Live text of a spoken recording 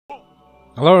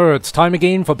Hello, it's time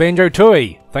again for Banjo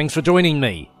Tooie. Thanks for joining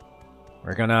me.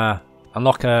 We're gonna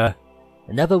unlock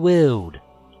another world.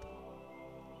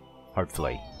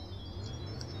 Hopefully.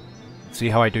 See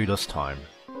how I do this time.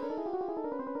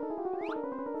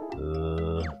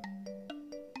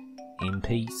 In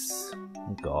peace.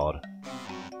 Oh god.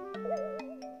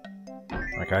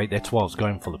 Okay, that's what I was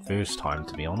going for the first time,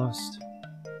 to be honest.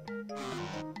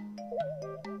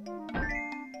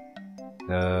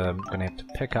 I'm gonna have to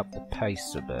pick up the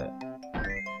pace a bit.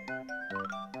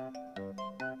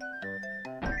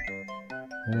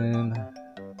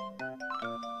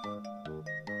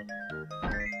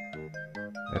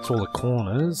 That's all the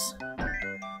corners.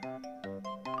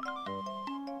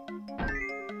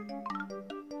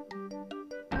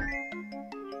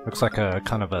 Looks like a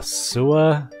kind of a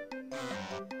sewer.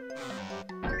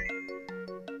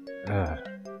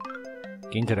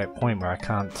 Getting to that point where I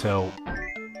can't tell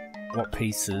what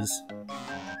pieces.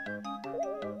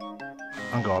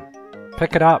 Oh god.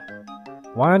 Pick it up!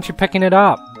 Why aren't you picking it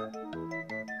up?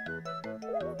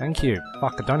 Thank you.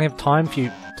 Fuck, I don't have time for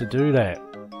you to do that.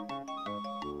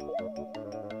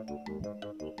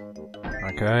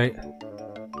 Okay.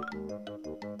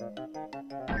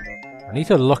 I need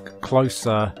to look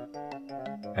closer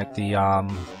at the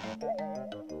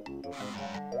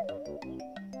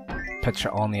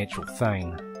picture on the actual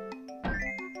thing.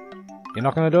 You're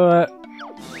not gonna do it?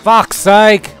 Fuck's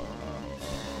sake!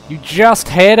 You just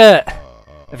had it!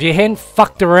 If you hadn't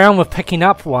fucked around with picking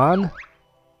up one.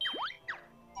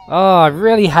 Oh, I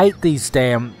really hate these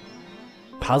damn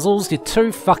puzzles. They're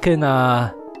too fucking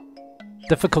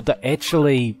difficult to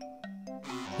actually...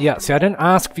 Yeah, see, I didn't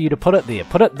ask for you to put it there.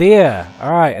 Put it there!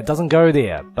 Alright, it doesn't go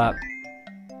there, but...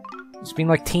 It's been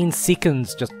like 10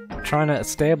 seconds just trying to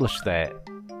establish that.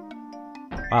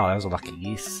 Wow, that was a lucky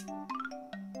yes.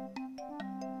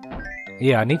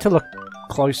 Yeah, I need to look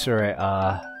closer at,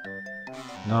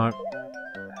 no.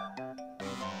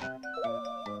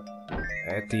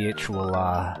 At the actual,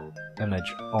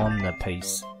 image on the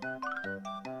piece.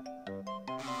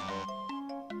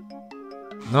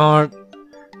 No.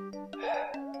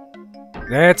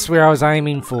 That's where I was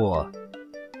aiming for.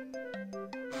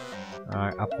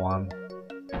 Alright, up one.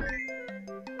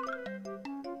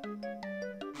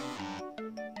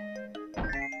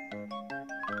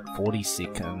 $40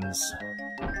 seconds.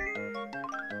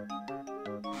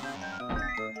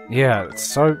 Yeah, it's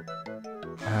so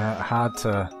hard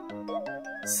to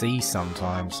see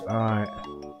sometimes. Alright.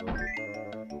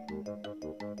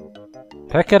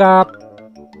 Pick it up!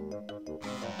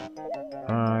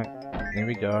 Alright, there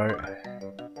we go.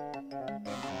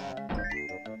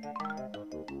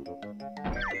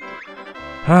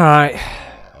 Alright.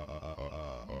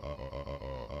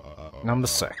 Number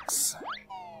 6.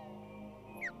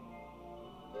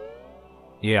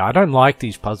 Yeah, I don't like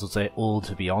these puzzles at all,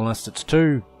 to be honest. It's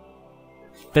too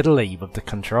fiddly with the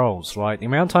controls. Like, the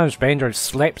amount of times Banjo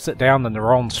slaps it down in the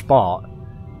wrong spot,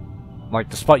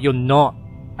 like the spot you're not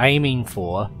aiming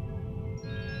for,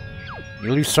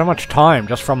 you lose so much time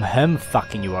just from him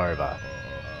fucking you over.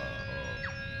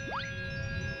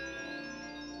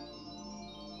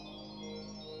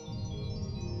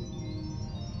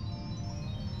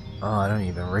 Oh, I don't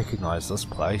even recognize this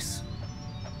place.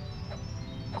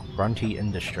 Grunty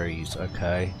Industries,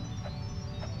 okay.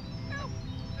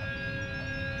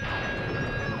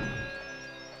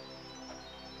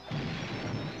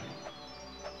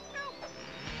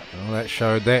 Well, that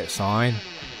showed that sign.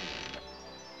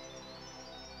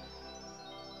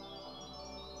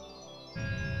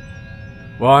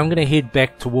 Well, I'm gonna head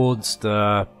back towards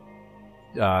the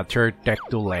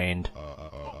pterodactyl land.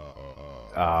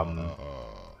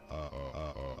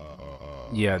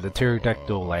 Yeah, the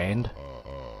pterodactyl land.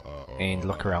 And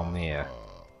look around there.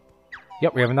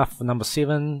 Yep, we have enough for number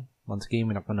 7. Once again,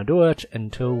 we're not going to do it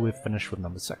until we've finished with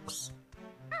number 6.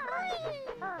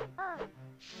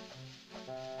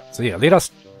 So yeah, let us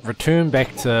return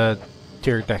back to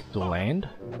Pterodactyl Land.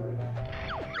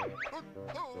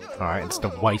 Alright, it's the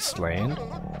wasteland.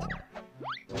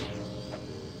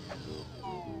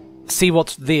 See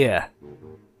what's there.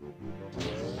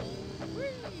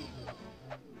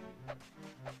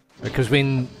 Because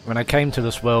when I came to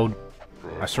this world,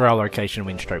 I saw our location and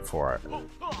went straight for it.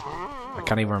 I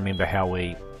can't even remember how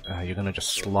we... you're gonna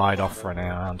just slide off for an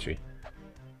hour, aren't you?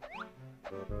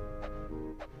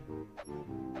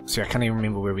 See, I can't even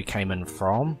remember where we came in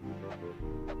from.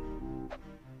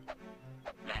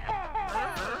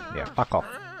 Yeah, fuck off.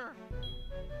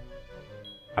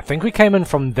 I think we came in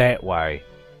from that way.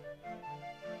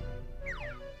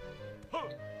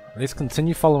 Let's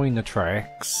continue following the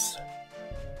tracks.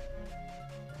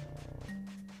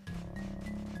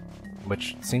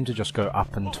 which seem to just go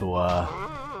up into a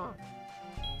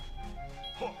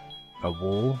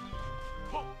wall.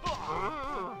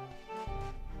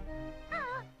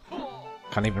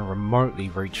 Can't even remotely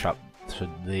reach up to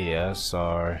there,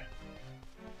 so...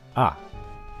 Ah.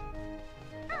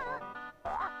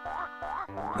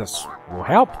 This will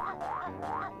help.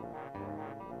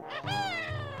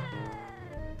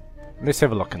 Let's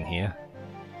have a look in here.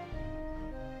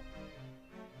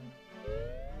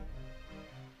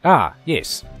 Ah,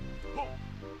 yes.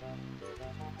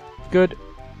 Good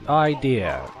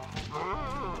idea.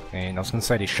 And I was going to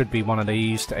say there should be one of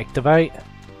these to activate.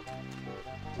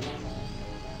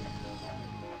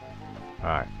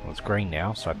 Alright, well it's green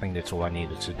now, so I think that's all I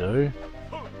needed to do.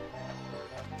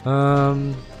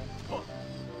 I'm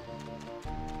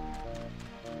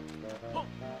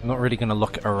not really going to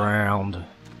look around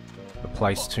the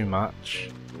place too much.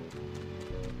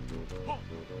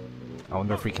 I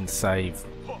wonder if we can save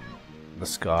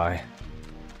this guy.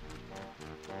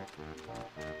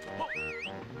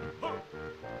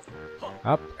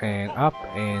 Up,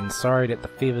 and sorry that the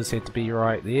feathers had to be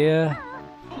right there.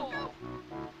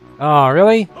 Oh,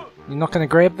 really? You're not going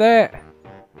to grab that?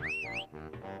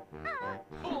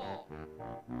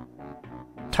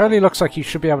 Totally looks like you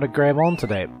should be able to grab onto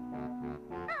that.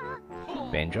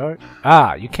 Banjo?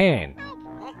 Ah, you can.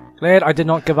 Glad I did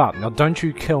not give up. Now don't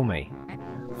you kill me.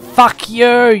 Fuck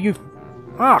you! You...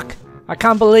 Fuck! I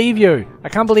can't believe you! I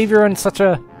can't believe you're in such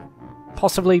a...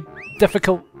 possibly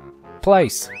difficult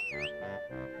place.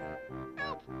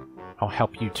 I'll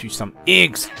help you to some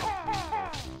eggs!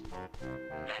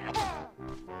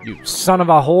 You son of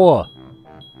a whore!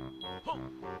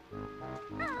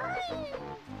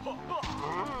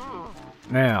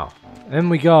 Now, in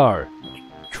we go.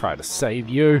 Try to save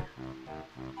you.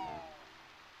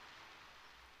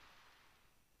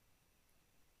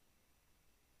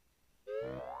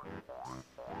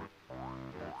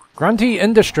 Grunty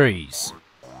Industries.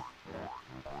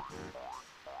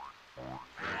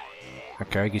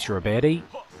 Okay, I guess you're a baddie.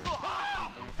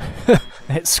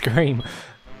 That scream.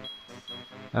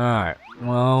 Alright,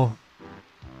 well...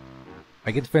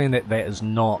 I get the feeling that that is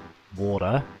not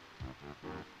water.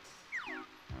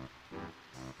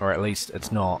 Or at least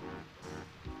it's not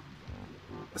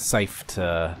safe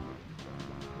to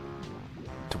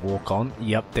walk on.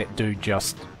 Yep, that dude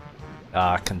just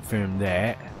confirmed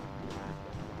that.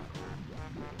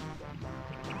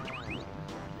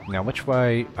 Now which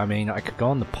way... I mean, I could go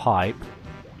on the pipe.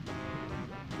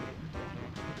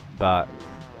 But...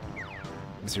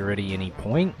 is there really any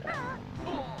point?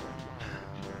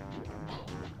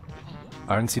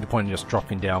 I don't see the point in just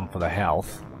dropping down for the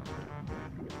health.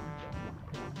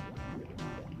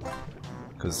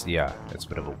 Because, yeah, it's a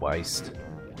bit of a waste.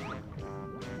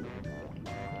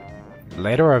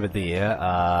 Ladder over there,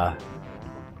 oh,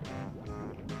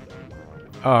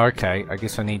 okay, I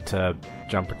guess I need to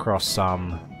jump across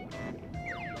some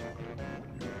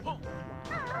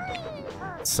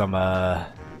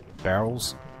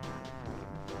barrels.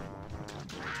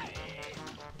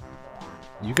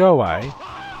 You go away.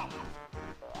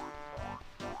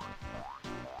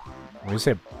 Where's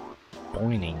that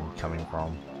boining coming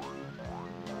from?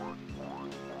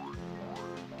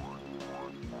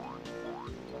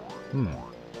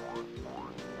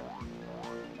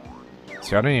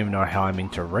 See, I don't even know how I'm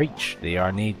meant to reach there.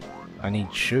 I need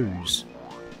shoes.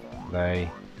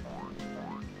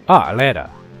 Ah, a ladder.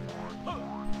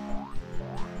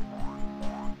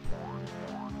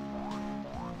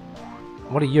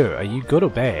 What are you? Are you good or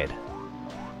bad?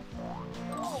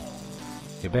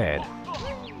 You're bad.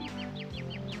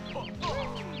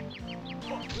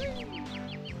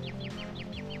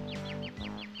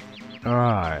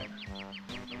 Alright.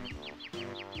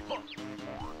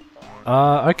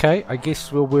 Okay, I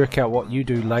guess we'll work out what you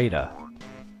do later.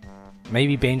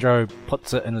 Maybe Banjo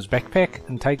puts it in his backpack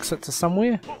and takes it to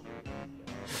somewhere?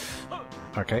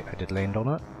 Okay, I did land on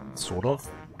it. Sort of.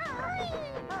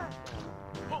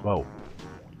 Whoa.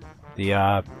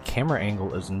 The camera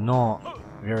angle is not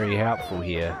very helpful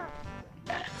here.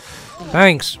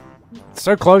 Thanks!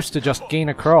 So close to just getting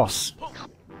across.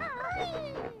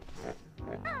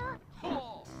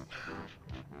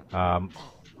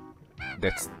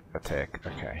 That's attack,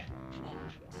 okay.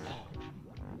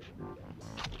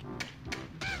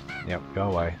 Yep, go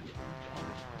away.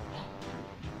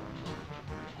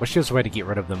 Wish there was a way to get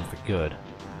rid of them for good.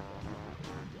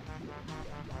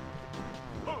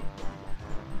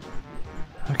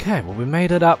 Okay, well we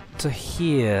made it up to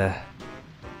here.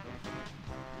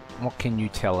 What can you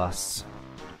tell us?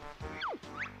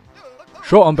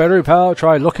 Short on battery power,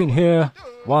 try looking here.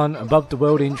 1 above the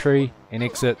world entry and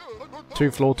exit. 2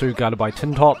 floor 2 guarded by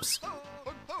tin tops.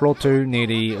 Floor 2 near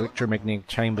the electromagnetic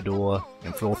chamber door,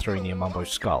 and floor 3 near Mumbo's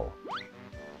skull.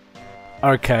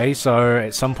 Okay, so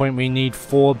at some point we need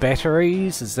 4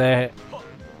 batteries, is that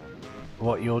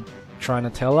what you're trying to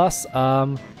tell us?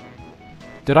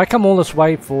 Did I come all this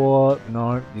way for...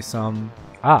 No, there's some...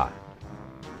 Ah!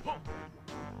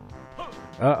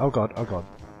 Oh god, oh god.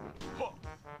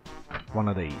 One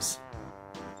of these.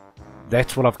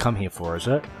 That's what I've come here for, is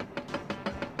it?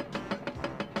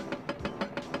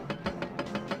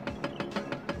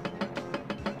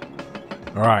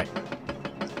 Alright.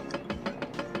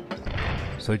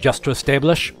 So just to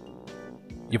establish,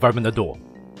 you've opened the door.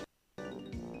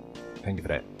 Thank you for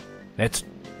that. That's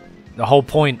the whole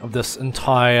point of this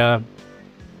entire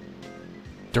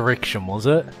direction, was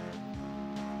it?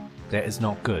 That is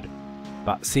not good.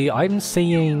 But see, I'm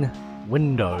seeing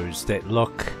windows that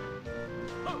look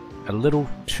a little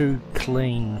too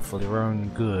clean for their own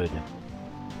good.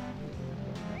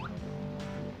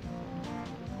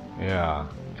 Yeah,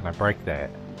 can I break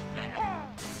that?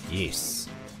 Yes.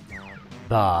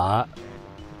 But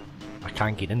I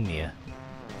can't get in there.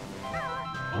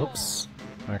 Whoops.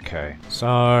 Okay,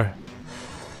 so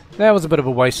that was a bit of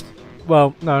a waste.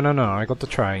 Well, no, I got the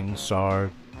train,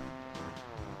 so...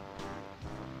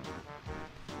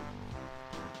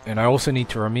 And I also need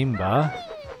to remember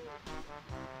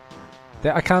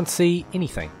that I can't see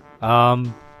anything. So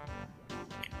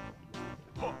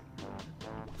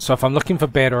if I'm looking for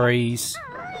batteries,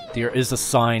 there is a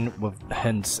sign with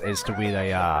hints as to where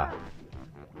they are.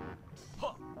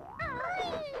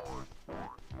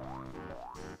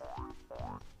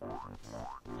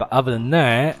 But other than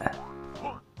that,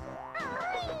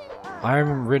 I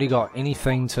haven't really got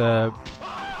anything to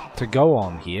go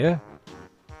on here.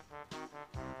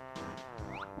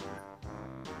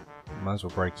 Might as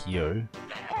well break you.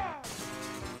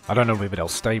 I don't know whether they'll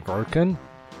stay broken.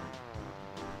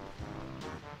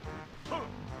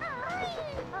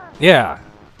 Yeah,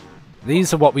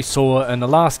 these are what we saw in the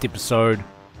last episode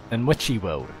in Witchy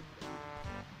World.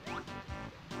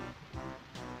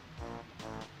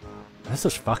 This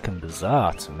is fucking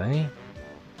bizarre to me.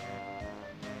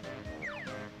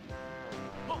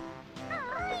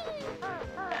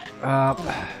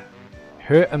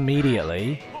 Hurt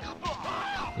immediately.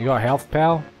 You got health,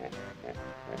 pal?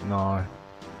 No.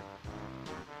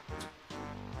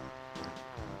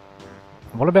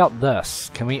 What about this?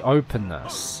 Can we open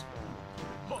this?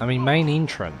 I mean, main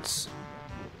entrance.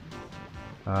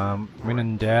 When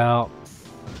in doubt.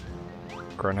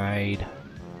 Grenade.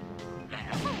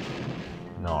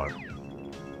 No.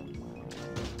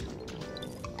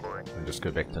 I'll just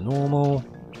go back to normal.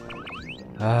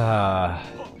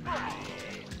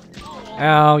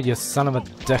 Ow, you son of a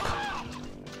dick.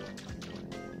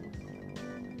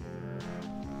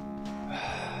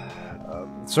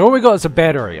 So all we got is a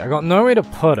battery. I got nowhere to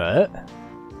put it.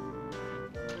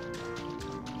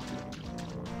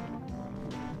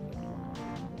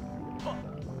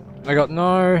 I got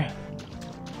no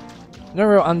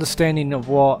real understanding of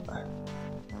what...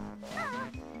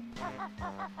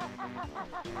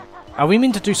 Are we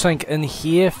meant to do something in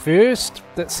here first?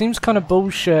 That seems kind of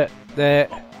bullshit that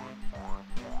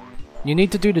you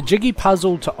need to do the jiggy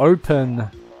puzzle to open...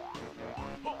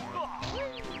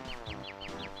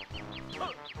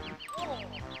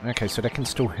 Okay, so that can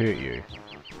still hurt you.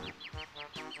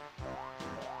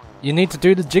 You need to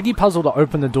do the jiggy puzzle to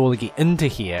open the door to get into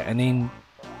here, and then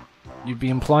you'd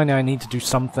be implying that I need to do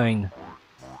something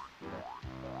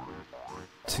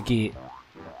to get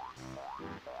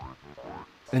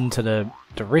into the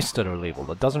rest of the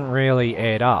level. It doesn't really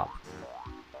add up,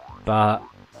 but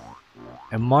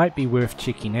it might be worth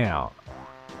checking out.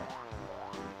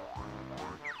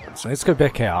 So let's go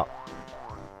back out.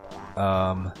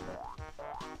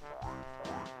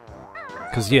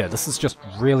 Because yeah, this is just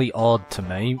really odd to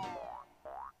me.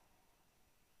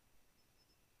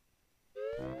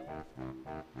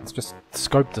 Let's just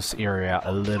scope this area out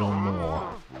a little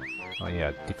more. Oh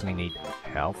yeah, definitely need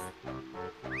health.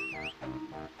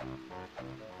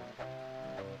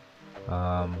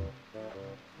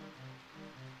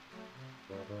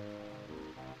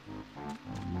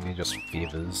 They're just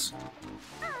feathers.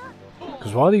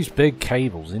 Because why are these big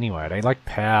cables anyway? They like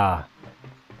power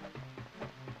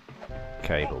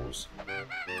cables.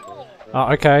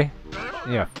 Oh, okay.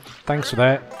 Yeah, thanks for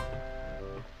that.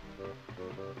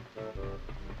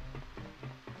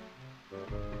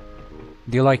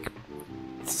 Do you like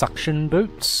suction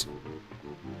boots?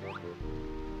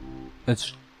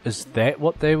 Is that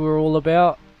what they were all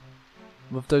about?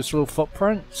 With those little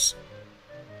footprints?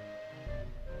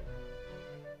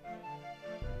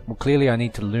 Well, clearly I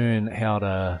need to learn how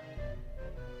to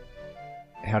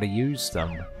use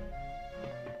them.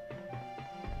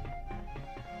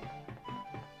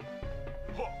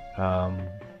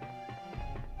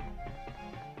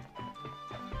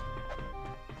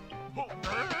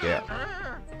 Yeah.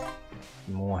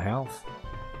 More health.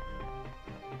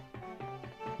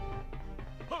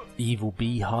 Evil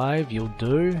beehive, you'll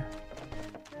do.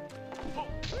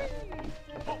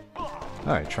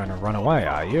 Oh, you're trying to run away,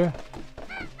 are you?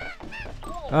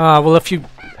 Ah, well if you...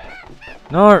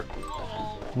 No!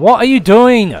 What are you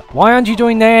doing? Why aren't you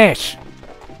doing that?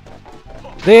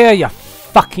 There, you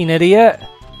fucking idiot!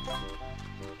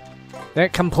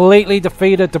 That completely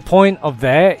defeated the point of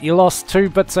that. You lost 2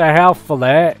 bits of health for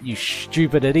that, you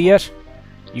stupid idiot.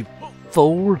 You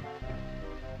fool.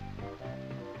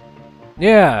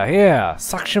 Yeah,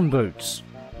 suction boots.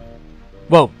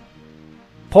 Well,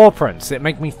 paw prints that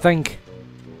make me think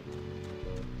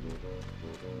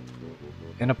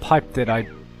in a pipe that I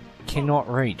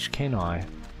cannot reach, can I?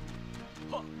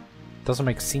 Doesn't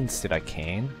make sense that I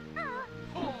can.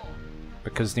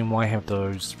 Because then why have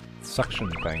those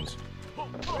suction things?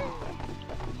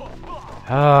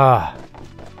 Ah.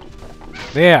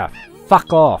 There,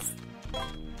 fuck off.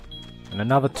 And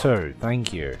another 2,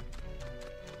 thank you.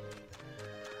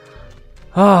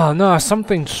 Oh no,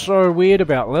 something's so weird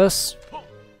about this.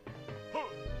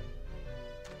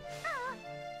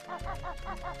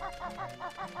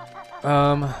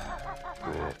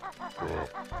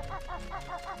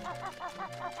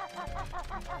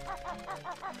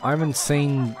 I haven't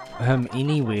seen him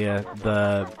anywhere,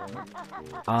 the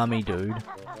army dude.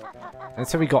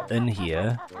 That's how we got in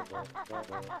here.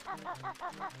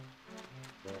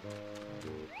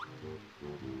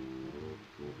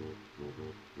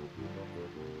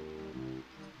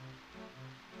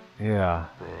 Yeah,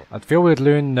 I feel we'd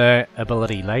learn the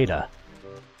ability later.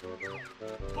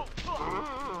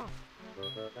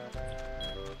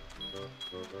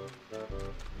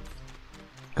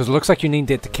 Because it looks like you need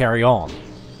that to carry on.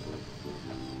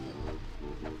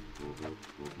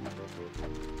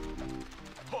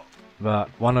 But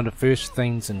one of the first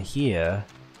things in here...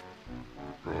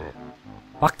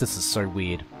 Fuck, this is so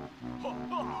weird.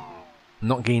 I'm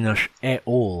not getting this at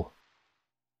all.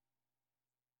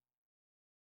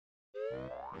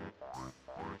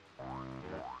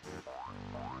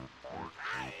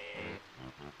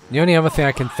 The only other thing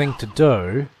I can think to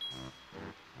do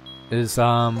is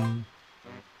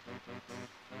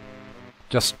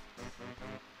just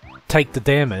take the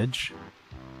damage.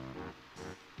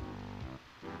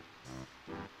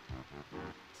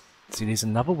 See, there's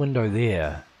another window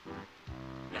there.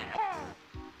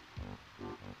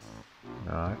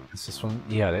 Alright, is this one?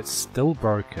 Yeah, that's still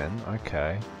broken.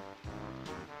 Okay.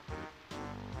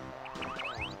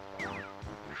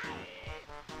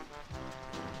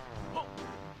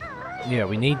 Yeah,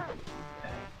 we need...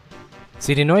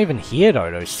 See, they're not even here though,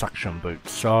 those suction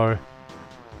boots, so...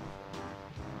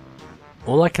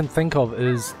 All I can think of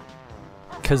is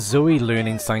Kazooie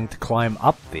learning something to climb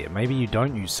up there. Maybe you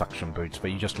don't use suction boots,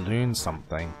 but you just learn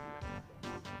something.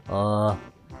 I'm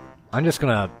just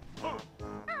gonna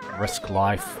risk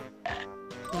life.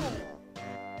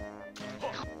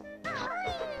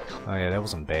 Oh yeah, that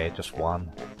wasn't bad, just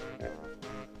 1.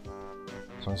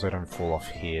 As long as I don't fall off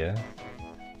here.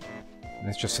 And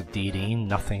it's just a dead end,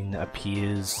 nothing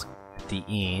appears at the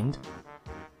end.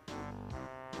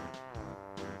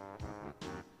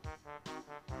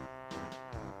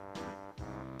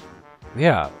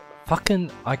 Yeah,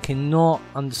 fucking, I cannot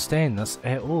understand this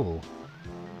at all.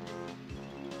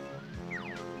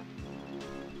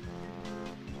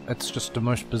 It's just the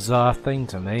most bizarre thing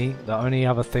to me. The only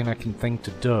other thing I can think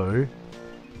to do...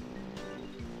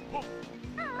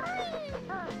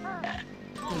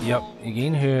 Yep, you're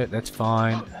getting hurt, that's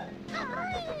fine.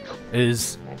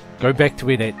 Is go back to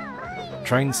where that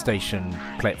train station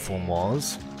platform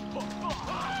was.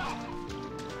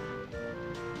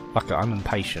 Fuck it, I'm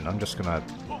impatient. I'm just gonna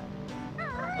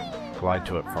glide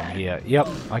to it from here. Yep,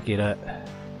 I get it.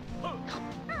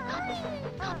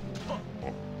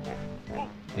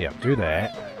 Yep, do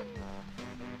that.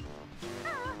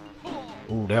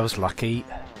 Ooh, that was lucky.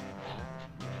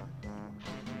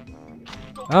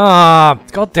 Ah,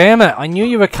 god damn it! I knew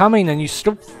you were coming and you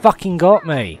still fucking got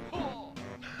me.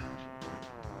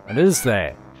 What is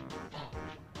that?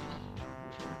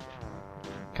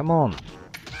 Come on.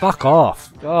 Fuck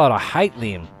off. God, I hate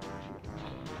them.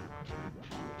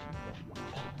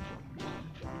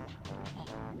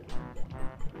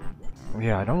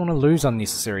 Yeah, I don't want to lose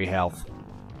unnecessary health.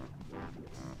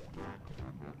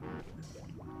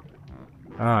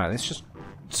 Alright, let's just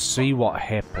see what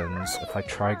happens if I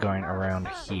try going around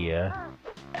here.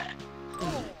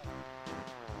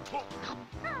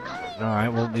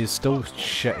 Alright, well there's still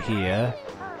shit here.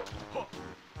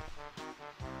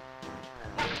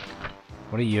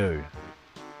 What are you?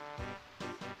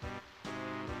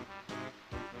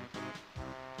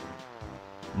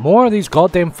 More of these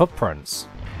goddamn footprints.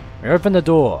 We open the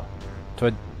door to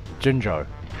a Jinjo.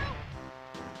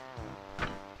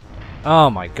 Oh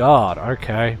my god,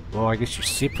 okay. Well, I guess you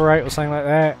separate or something like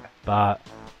that, but...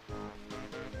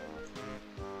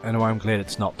 Anyway, I'm glad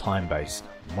it's not time-based.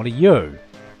 What are you?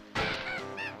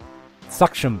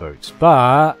 Suction boots,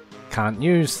 but can't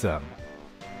use them.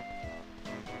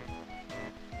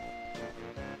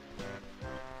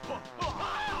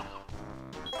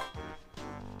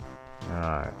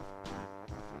 Alright.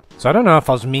 So I don't know if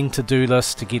I was meant to do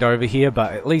this to get over here,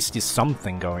 but at least there's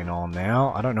something going on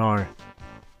now. I don't know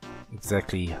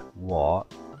exactly what.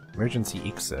 Emergency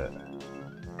exit.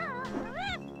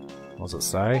 What does it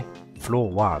say? Floor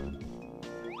 1.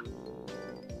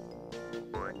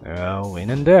 Well, when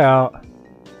in doubt.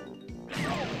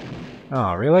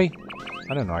 Oh, really?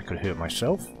 I didn't know I could hurt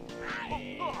myself.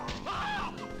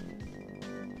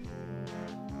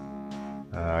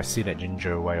 I see that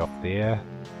Jinjo way off there.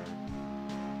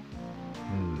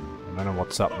 I don't know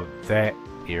what's up with that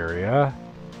area.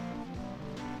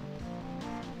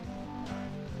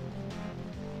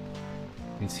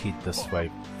 Let's head this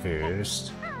way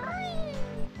first. I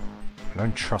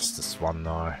don't trust this one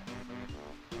though.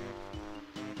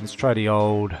 Let's try the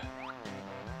old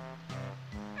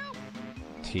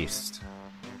test.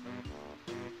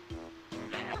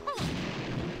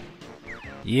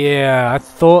 Yeah, I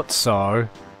thought so.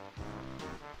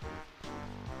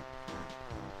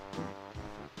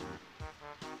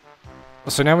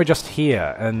 So now we're just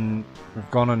here, and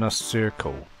we've gone in a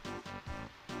circle.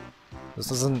 This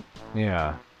isn't,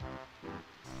 yeah,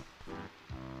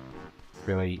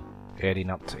 really adding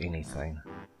up to anything.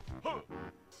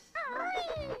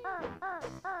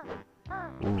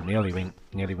 Ooh, nearly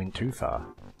went too far.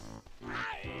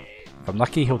 If I'm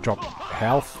lucky, he'll drop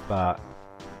health, but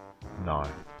no.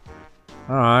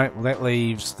 Alright, well that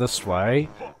leaves this way.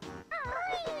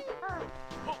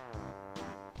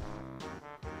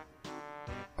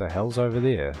 The hell's over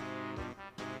there?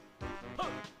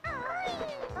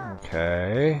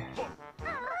 Okay.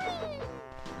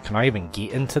 Can I even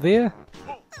get into there?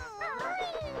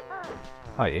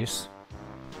 Oh yes.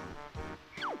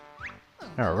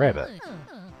 Oh, a rabbit.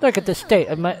 Look at the state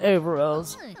of my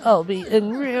overalls. I'll be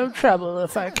in real trouble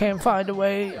if I can't find a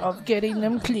way of getting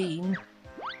them clean.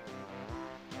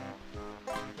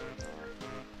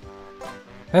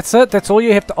 That's it? That's all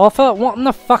you have to offer? What in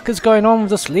the fuck is going on with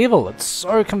this level? It's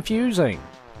so confusing.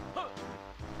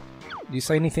 Do you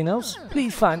say anything else?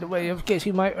 Please find a way of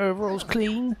getting my overalls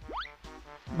clean.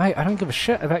 Mate, I don't give a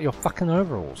shit about your fucking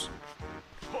overalls.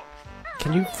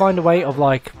 Can you find a way of,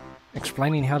 like,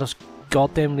 explaining how this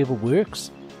goddamn level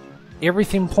works?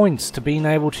 Everything points to being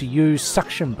able to use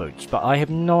suction boots, but I have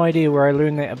no idea where I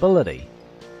learned that ability.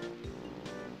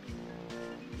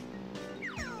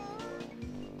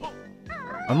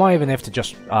 I might even have to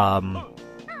just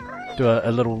do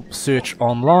a little search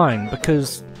online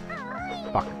because...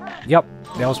 Fuck. Yep,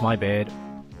 that was my bad.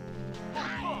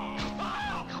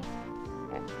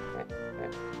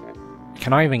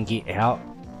 Can I even get out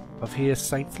of here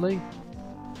safely?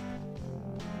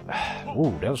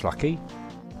 Ooh, that was lucky.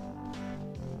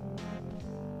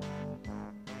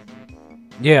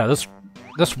 Yeah,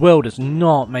 this world is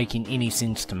not making any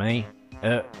sense to me.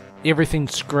 Everything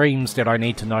screams that I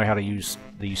need to know how to use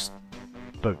these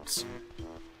boots.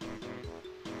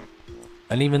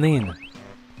 And even then,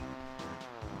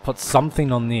 put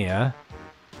something on there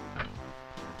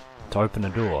to open a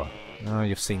door. Oh,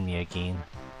 you've seen me again.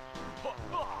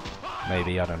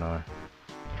 Maybe, I don't know.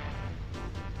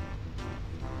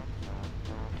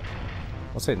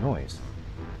 What's that noise?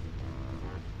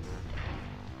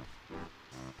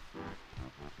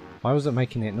 Why was it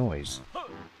making that noise?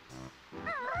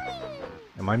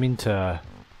 Am I meant to...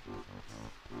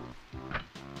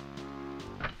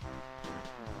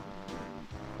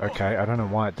 Okay, I don't know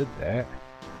why it did that.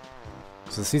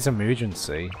 So this is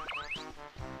emergency.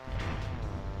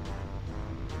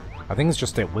 I think it's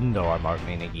just that window I'm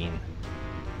opening again.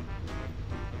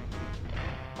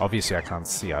 Obviously I can't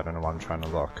see, I don't know why I'm trying to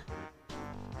look.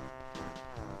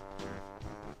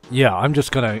 Yeah, I'm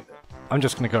just gonna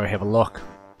go have a look.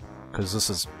 Because this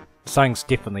is... something's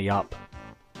definitely up.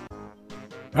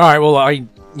 Alright, well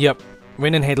yep,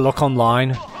 went and had a look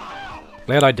online.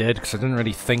 Glad I did, because I didn't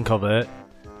really think of it.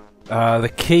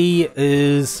 The key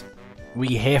is...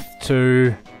 we have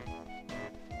to...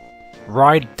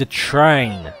 ride the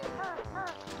train.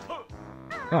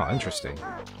 Oh, interesting.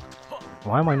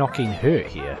 Why am I not getting hurt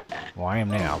here? Well, I am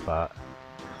now, but...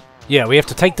 yeah, we have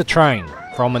to take the train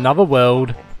from another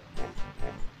world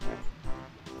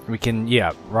we can,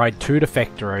 yeah, ride to the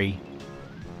factory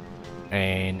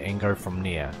and go from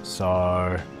there.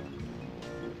 So,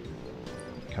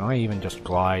 can I even just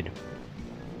glide?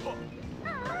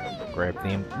 Grab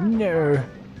them? No!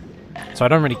 So I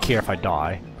don't really care if I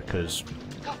die, because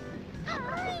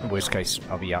in worst case,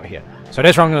 I'll be out here. So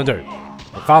that's what I'm going to do.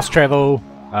 We'll fast travel.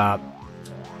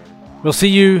 We'll see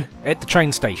you at the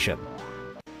train station.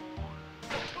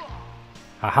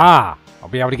 Haha! I'll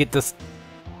be able to get this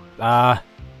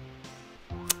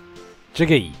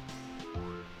jiggy.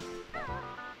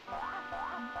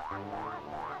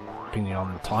 Depending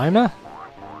on the timer.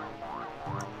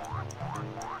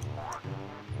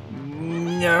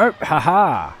 Nope,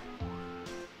 haha.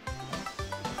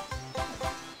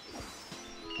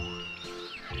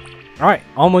 Alright,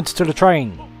 onwards to the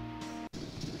train.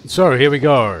 So, here we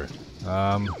go.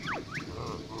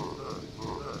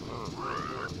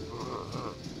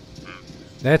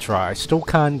 That's right, I still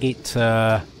can't get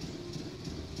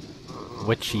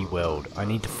Witchy World. I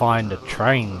need to find a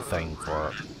train thing for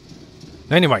it.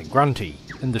 Anyway, Grunty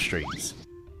Industries.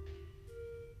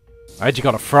 I actually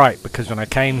got a fright because when I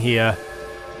came here,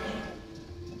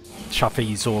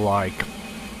 Chuffy's all like,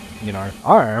 you know,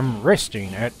 I am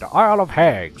resting at the Isle of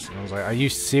Hags. And I was like, are you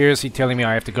seriously telling me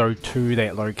I have to go to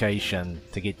that location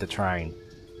to get the train?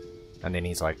 And then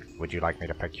he's like, would you like me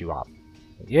to pick you up?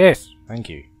 Yes, thank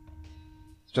you.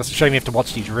 It's just a shame you have to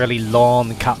watch these really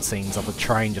long cutscenes of the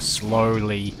train just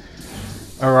slowly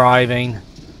arriving.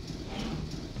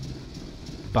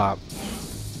 But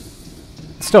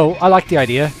still, I like the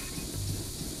idea.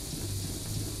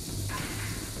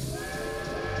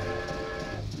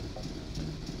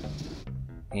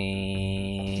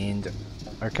 And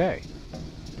okay.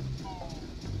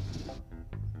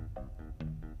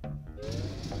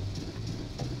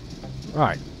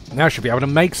 Right, now I should be able to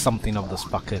make something of this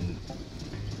fucking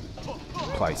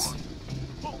place.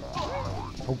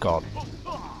 Oh god.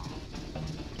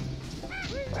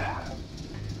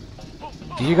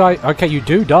 Do you guys... Okay, you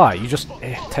do die. You just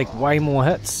take way more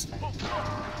hits.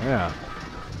 Yeah.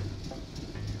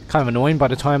 Kind of annoying. By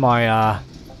the time I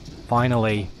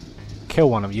finally kill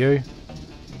one of you,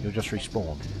 you'll just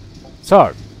respawn.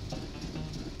 So,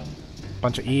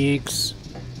 bunch of eggs.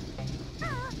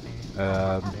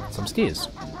 Some stairs.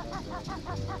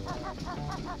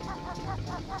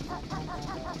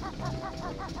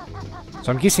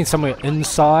 So I'm guessing somewhere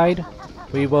inside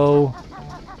we will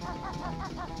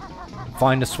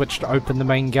find a switch to open the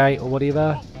main gate or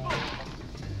whatever.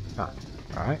 Ah,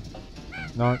 alright.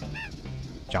 No.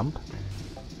 Jump.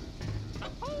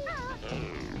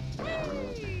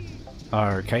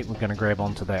 Okay, we're gonna grab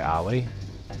onto that, are we?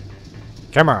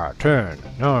 Camera, turn.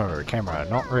 No, camera,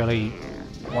 not really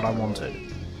what I wanted.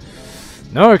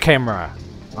 No, camera!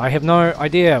 I have no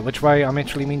idea which way I'm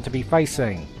actually meant to be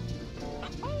facing.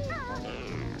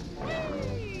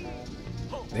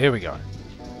 There we go.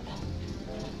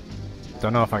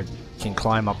 Don't know if I can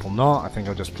climb up or not. I think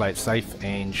I'll just play it safe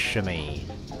and shimmy.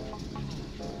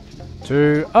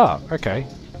 Oh, okay.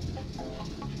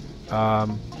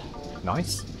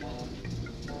 Nice.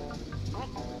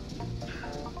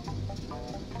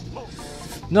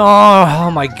 No!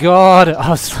 Oh my god! I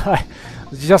was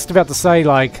just about to say,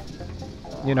 like,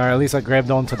 you know, at least I grabbed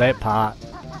onto that part.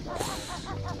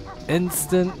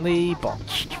 Instantly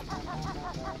botched.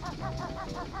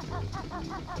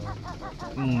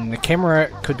 The camera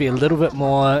could be a little bit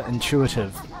more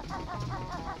intuitive.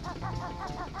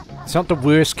 It's not the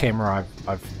worst camera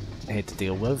I've had to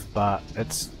deal with, but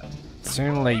it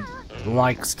certainly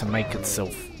likes to make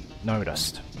itself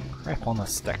noticed. Crap on a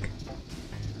stick.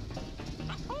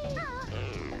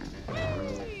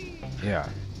 Yeah.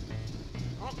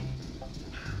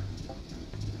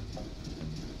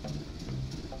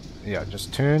 Yeah,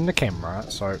 just turn the camera,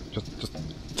 so just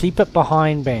keep it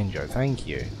behind Banjo, thank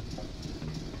you.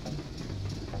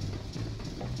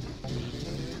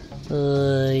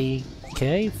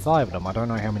 Okay, 5 of them, I don't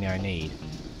know how many I need.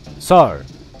 So,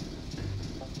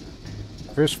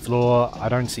 first floor, I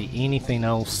don't see anything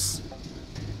else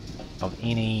of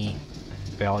any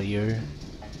value.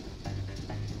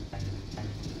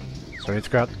 So let's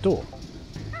go out the door.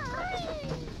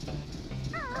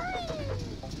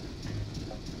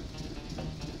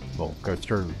 Well, go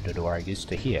through the door, I guess,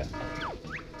 to here.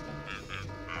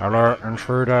 Alert,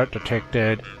 intruder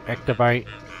detected. Activate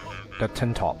the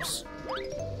tin tops.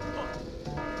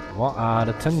 What are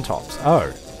the tin tops?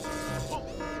 Oh.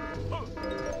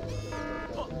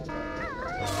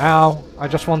 Ow, I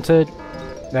just wanted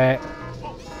that.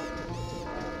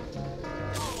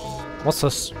 What's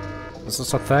this? Is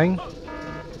this a thing?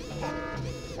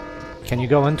 Can you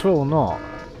go into it or not?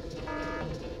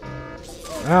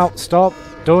 Ow, stop.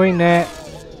 doing that.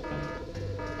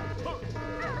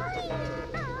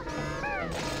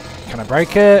 Can I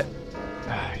break it?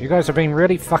 You guys are being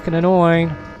really fucking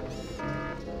annoying.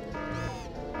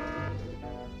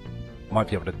 Might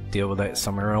be able to deal with that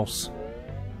somewhere else.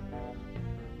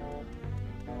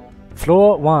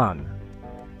 Floor 1.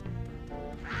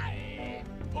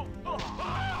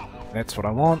 That's what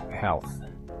I want. Health.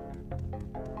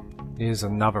 Here's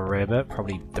another rabbit,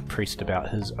 probably depressed about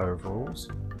his overalls.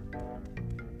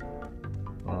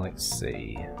 Well, let's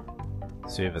see.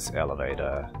 Service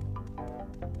elevator.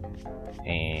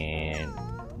 And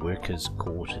workers'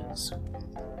 quarters.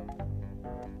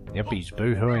 Yep, he's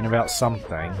boo-hooing about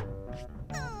something.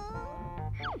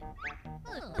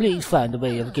 Please find a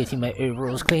way of getting my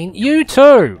overalls clean. You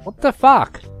too! What the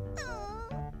fuck?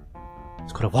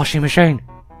 It's got a washing machine!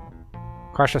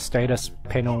 Crusher status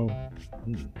panel.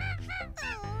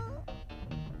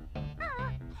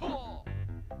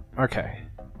 Okay.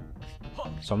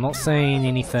 So I'm not seeing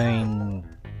anything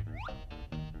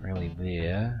really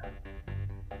there.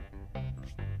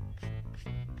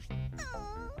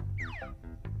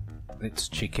 Let's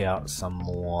check out some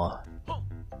more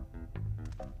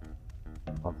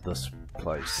of this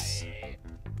place.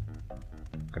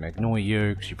 I'm gonna ignore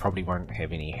you because you probably won't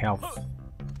have any health.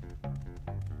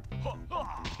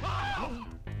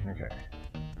 Okay.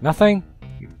 Nothing?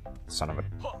 You son of a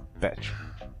bitch.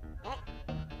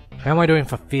 How am I doing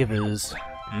for feathers?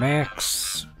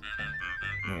 Max.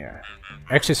 Yeah.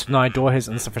 Access denied. Door has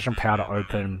insufficient power to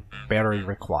open. Battery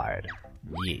required.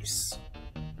 Yes.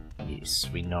 Yes,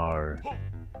 we know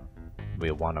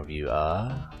where one of you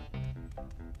are.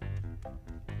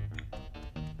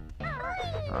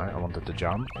 Alright, I wanted to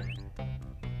jump.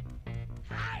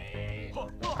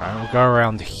 Alright, we'll go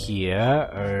around here.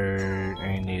 Oh,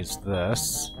 and there's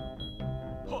this.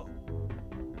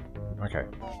 Okay.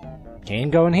 Can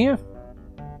go in here?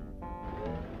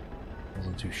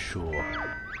 Wasn't too sure.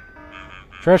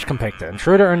 Trash compactor.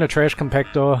 Intruder in the trash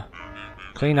compactor.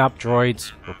 Clean up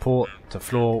droids. Report to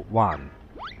floor 1.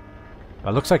 But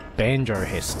it looks like Banjo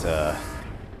has to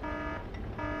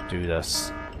do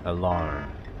this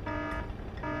alone.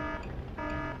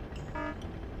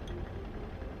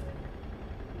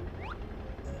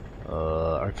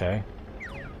 Okay.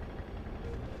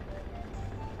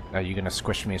 Are you gonna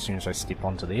squish me as soon as I step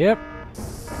onto the air?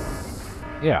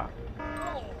 Yeah.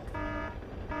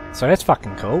 So that's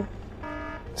fucking cool.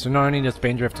 So not only does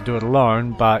Banjo have to do it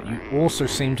alone, but you also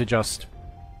seem to just...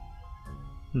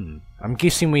 I'm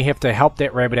guessing we have to help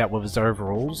that rabbit out with his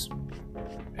overalls.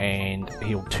 And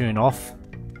he'll turn off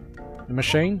the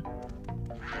machine.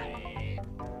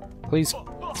 Please,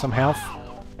 some health.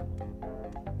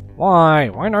 Why?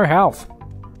 Why no health?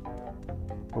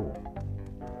 Ooh.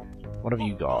 What have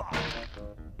you got?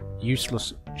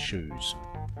 Useless shoes.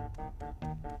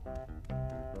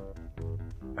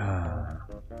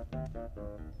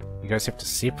 You guys have to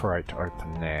separate to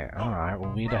open that. Alright,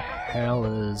 well where the hell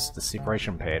is the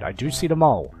separation pad? I do see the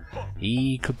mole.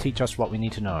 He could teach us what we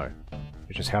need to know.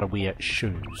 Which is how to wear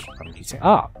shoes.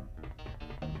 Ah!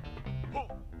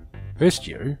 First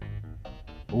you.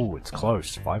 Ooh, it's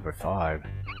close. 505.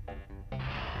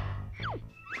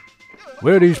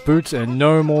 Wear these boots and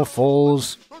no more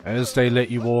falls as they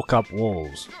let you walk up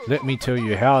walls. Let me tell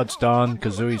you how it's done.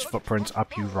 Kazooie's footprints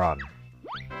up you run.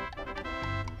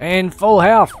 And full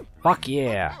health! Fuck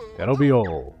yeah! That'll be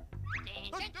all.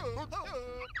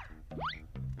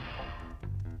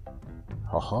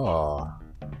 Haha.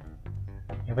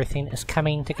 Everything is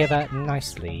coming together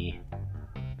nicely.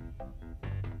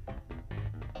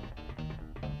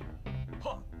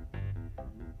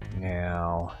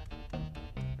 Now...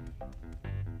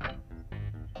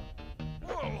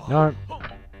 No.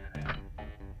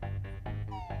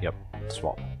 Yep,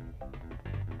 swap.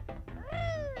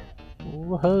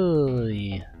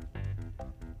 Woohoo!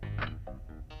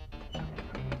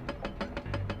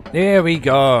 There we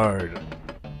go!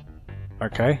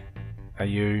 Okay. Are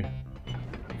you...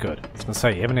 Good. I was gonna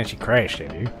say, you haven't actually crashed,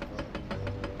 have you?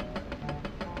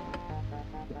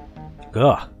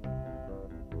 Ugh.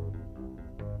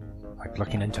 Like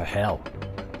looking into hell.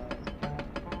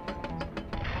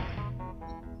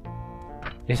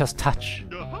 Let us touch.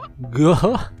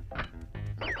 Gah.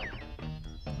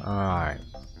 Alright.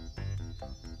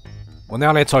 Well,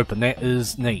 now let's open. That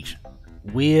is neat.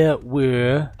 Where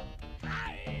were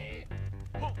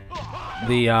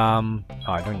the oh,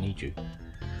 I don't need you.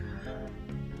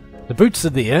 The boots are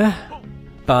there,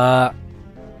 but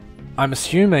I'm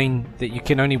assuming that you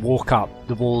can only walk up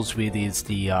the walls where there's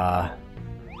the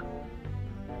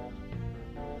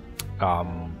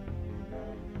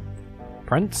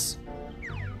prints.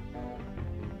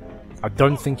 I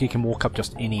don't think you can walk up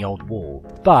just any old wall,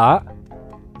 but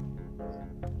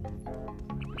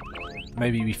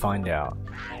maybe we find out.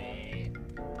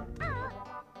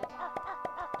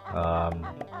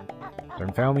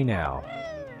 Don't fail me now.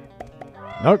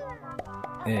 Nope.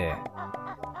 Yeah.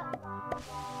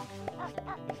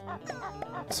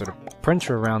 So the prints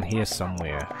are around here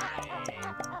somewhere.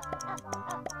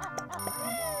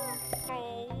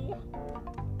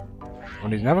 Well,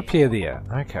 there's another pair there.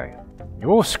 Okay.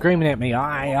 You're all screaming at me.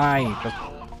 Aye, aye. Just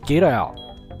get out.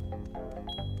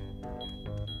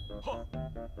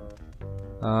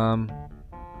 I'm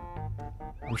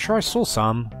sure I saw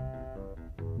some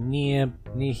near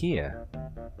here.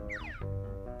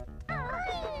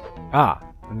 Ah,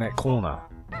 in that corner.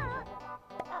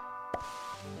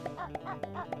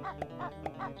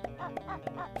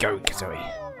 Go, Kazooie.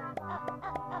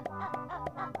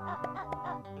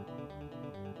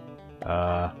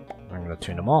 I'm gonna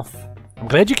turn them off. I'm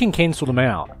glad you can cancel them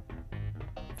out.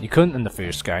 You couldn't in the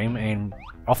first game, and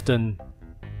often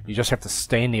you just have to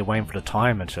stand there waiting for the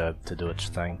timer to do its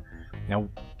thing. Now,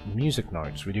 music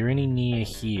notes. Were there any near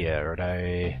here? Are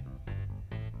they...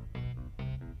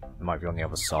 It might be on the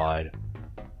other side.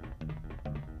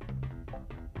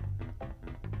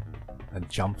 A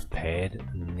jump pad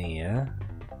near.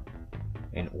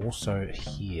 And also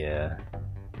here.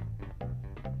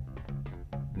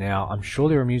 Now, I'm sure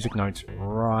there are music notes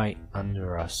right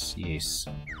under us. Yes.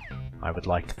 I would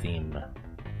like them.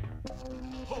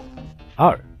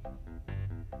 Oh!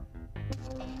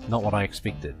 Not what I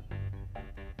expected.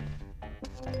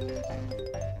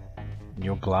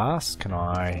 Your glass? Can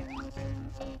I...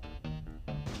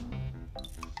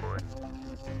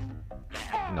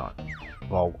 No.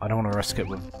 Well, I don't want to risk it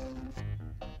with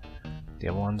the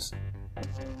other ones.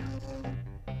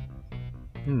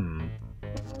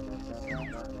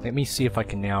 Let me see if I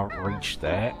can now reach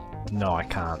that. No, I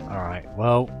can't. Alright,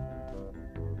 well...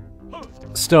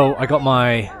 Still, I got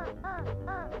my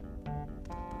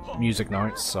music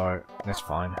notes, so that's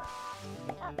fine.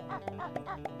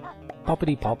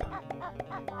 Poppity pop.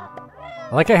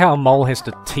 I like how a mole has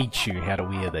to teach you how to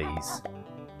wear these.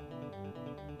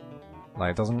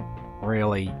 Like, it doesn't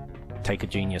really take a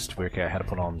genius to work out how to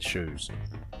put on shoes.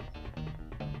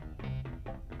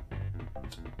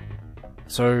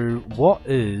 So, what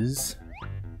is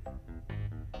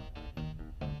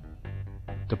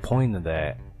the point of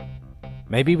that?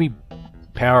 Maybe we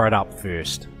power it up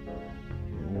first.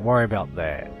 We'll worry about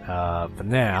that. For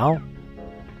now,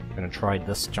 I'm going to try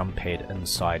this jump pad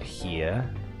inside here.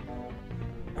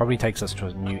 Probably takes us to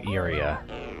a new area.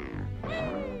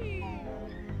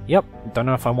 Yep, don't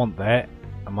know if I want that.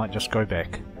 I might just go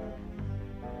back.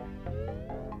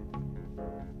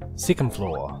 Second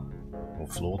floor. Or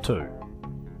floor 2.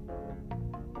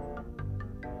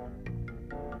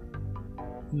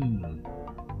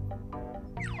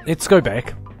 Let's go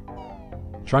back.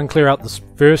 Try and clear out this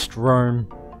first room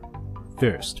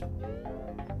first.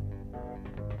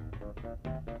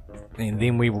 And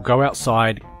then we will go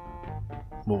outside.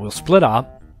 Well, we'll split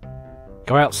up.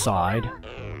 Go outside.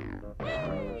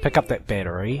 Pick up that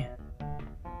battery.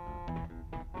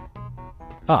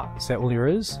 Ah, is that all there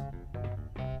is?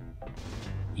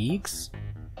 Eggs?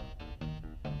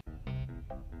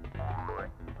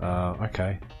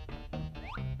 Okay.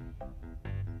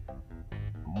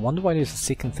 Wonder why there's a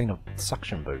second thing of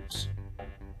suction boots.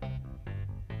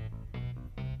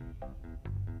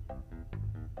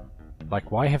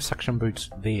 Like, why have suction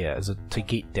boots there? Is it to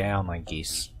get down, I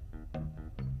guess?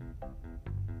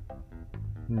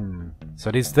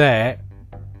 So there's that.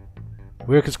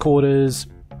 Workers' quarters.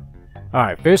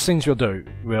 Alright, first things we'll do,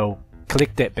 we'll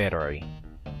collect that battery.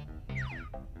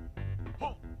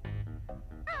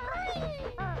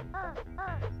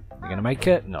 You gonna make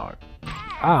it? No.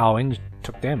 Oh, and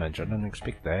took damage. I didn't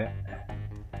expect that.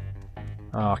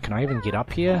 Oh, can I even get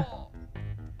up here?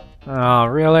 Oh,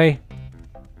 really?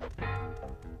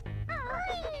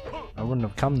 I wouldn't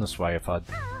have come this way if I'd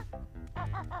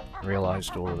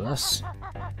realised all of this.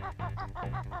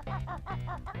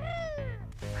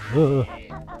 Ugh.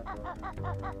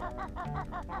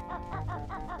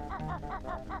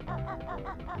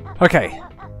 Okay.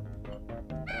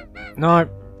 No,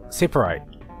 separate.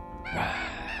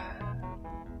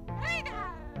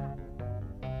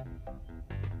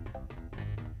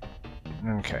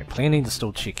 Okay, planning to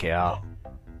still check out.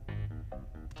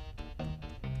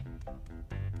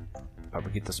 But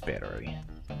we get this battery.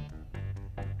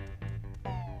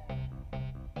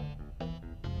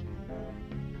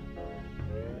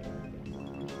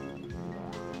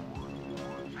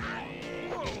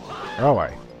 Oh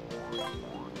wait.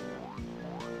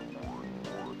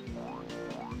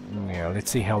 Yeah,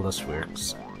 let's see how this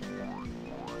works.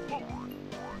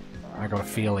 I got a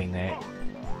feeling that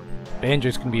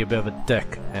Banjo's gonna be a bit of a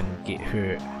dick and get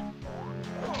hurt.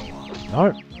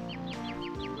 No.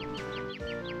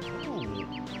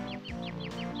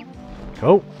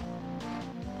 Cool.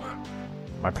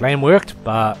 My plan worked,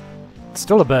 but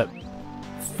still a bit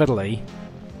fiddly.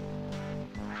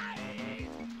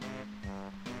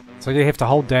 So you have to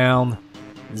hold down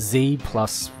Z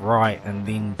plus right and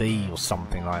then B or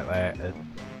something like that.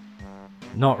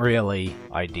 Not really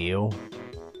ideal.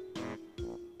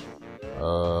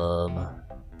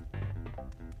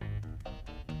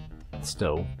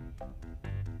 Still.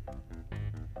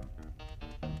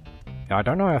 I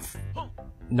don't know if...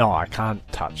 No, I can't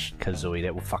touch Kazooie,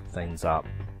 that will fuck things up.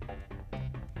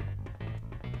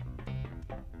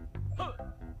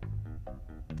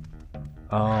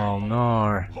 Oh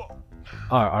no.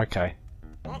 Oh, okay.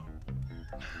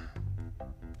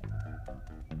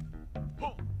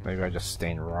 Maybe I just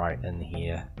stand right in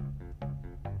here.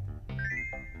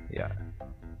 Yeah.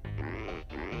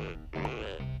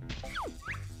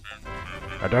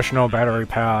 Additional battery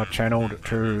power channeled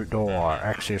to door.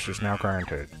 Access is now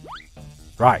granted.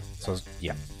 Right, so,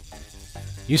 yeah.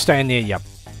 You stay in there, you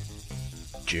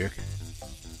jerk.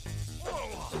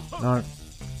 No.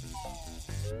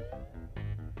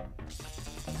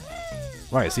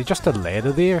 Wait, is there just a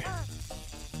ladder there?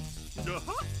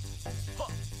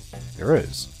 There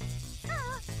is.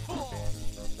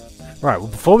 Right, well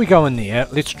before we go in there,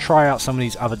 let's try out some of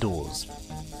these other doors.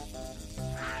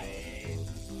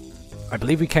 I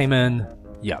believe we came in,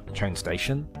 yeah, the train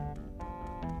station.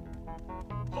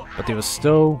 But there was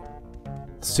still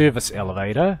service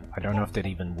elevator. I don't know if that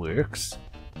even works.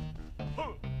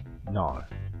 No.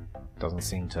 Doesn't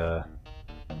seem to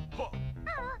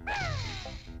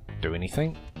do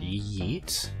anything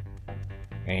yet.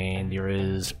 And there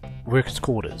is workers'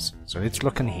 quarters. So let's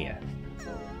look in here.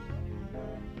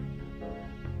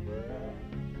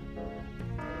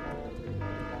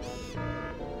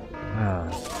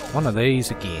 One of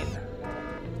these again.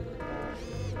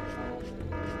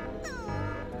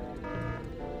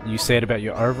 You said about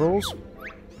your overalls?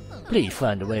 Please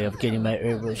find a way of getting my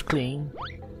overalls clean.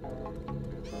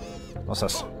 What's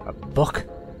this? A book?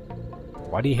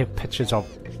 Why do you have pictures of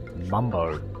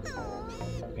Mumbo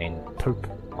and poop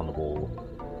on the wall?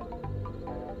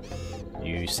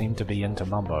 You seem to be into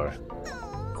Mumbo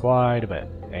quite a bit.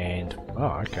 And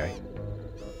oh, okay.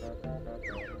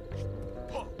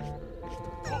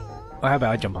 Well, how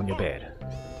about I jump on your bed?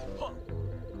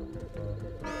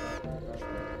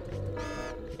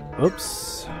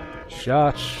 Oops.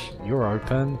 Shush. You're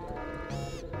open.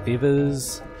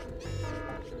 Feathers.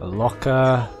 A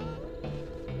locker.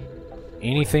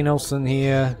 Anything else in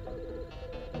here?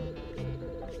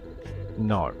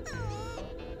 No.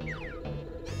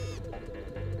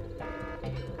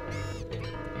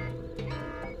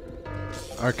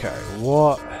 Okay,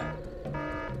 what?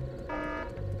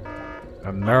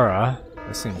 A mirror?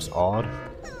 This seems odd.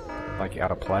 Like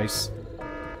out of place.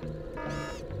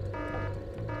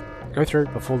 Go through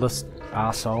before this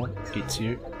arsehole gets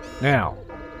you. Now!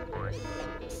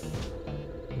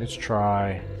 Let's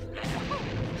try...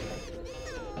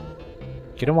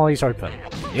 Get them while he's open.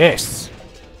 Yes!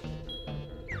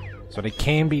 So they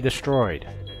can be destroyed.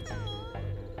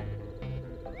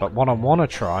 But what I want to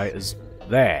try is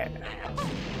that.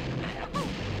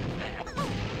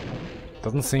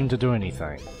 Doesn't seem to do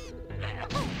anything.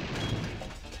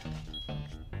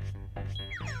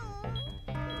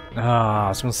 I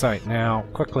was gonna say, now,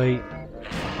 quickly.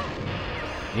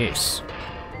 Yes.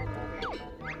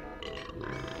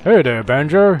 Hey there,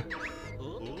 Banjo!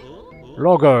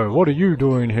 Logo, what are you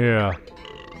doing here?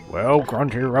 Well,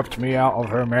 Grunty ripped me out of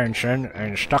her mansion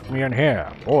and stuck me in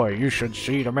here. Boy, you should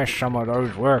see the mess some of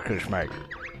those workers make.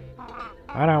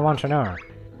 I don't want to know.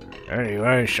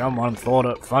 Anyway, someone thought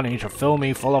it funny to fill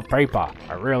me full of paper.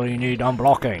 I really need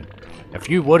unblocking. If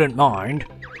you wouldn't mind.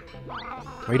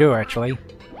 We do, actually.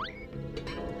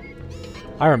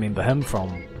 I remember him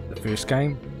from the first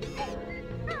game.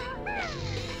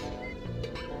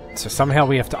 So somehow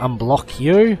we have to unblock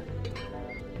you.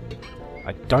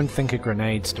 I don't think a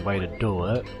grenade's the way to do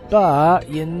it, but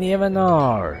you never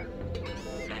know.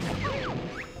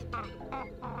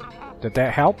 Did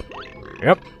that help?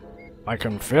 Yep. I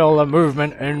can feel the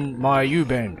movement in my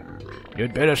U-bend.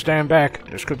 You'd better stand back.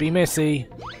 This could be messy.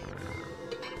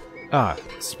 Ah,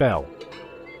 spell.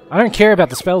 I don't care about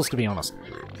the spells, to be honest.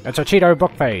 It's a Cheeto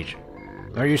book page.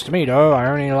 No use to me, though. I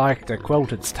only like the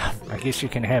quilted stuff. I guess you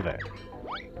can have it.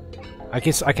 I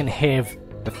guess I can have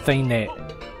the thing that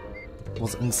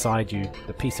was inside you.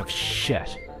 The piece of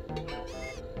shit.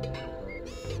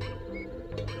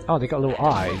 Oh, they got little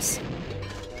eyes.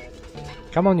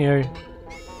 Come on, you.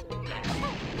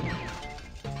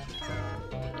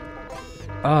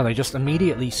 Oh, they just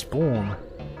immediately spawn.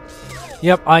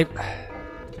 Yep,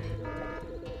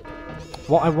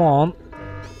 what I want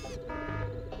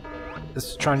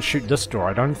is to try and shoot this door.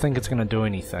 I don't think it's going to do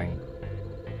anything.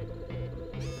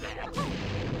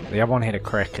 The other one had a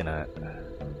crack in it.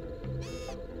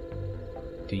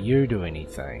 Do you do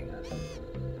anything?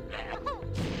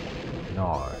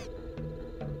 No.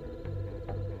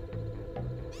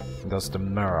 Does the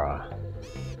mirror?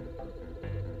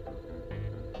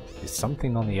 There's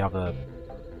something on the other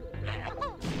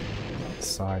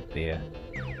side there.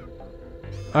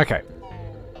 Okay.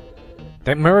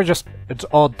 That mirror just... it's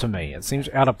odd to me. It seems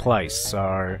out of place,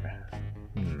 so...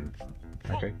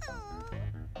 Okay.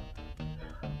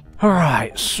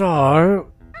 Alright,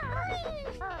 so...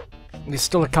 there's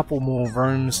still a couple more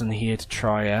rooms in here to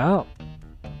try out.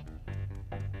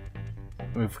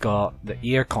 We've got the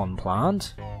aircon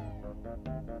plant.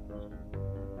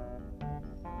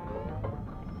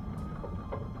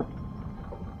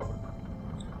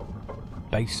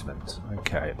 Basement.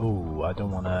 Okay. Ooh, I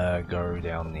don't want to go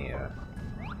down there.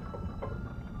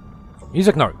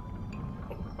 Music note!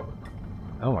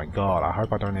 Oh my god, I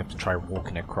hope I don't have to try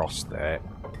walking across that.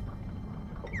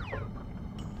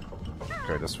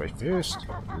 Go this way first.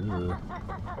 Ugh.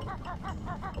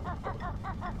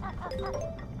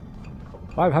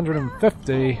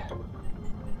 550!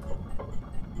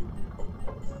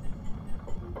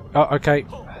 Oh, okay.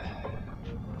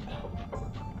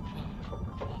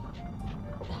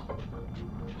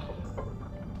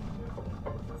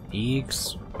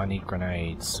 Eggs? I need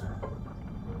grenades.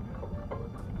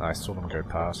 I saw them go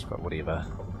past, but whatever.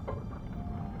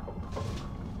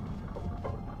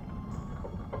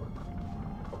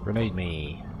 Grenade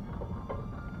me.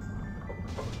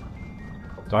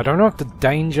 So I don't know if the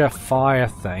danger fire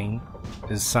thing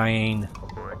is saying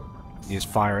there's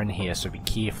fire in here, so be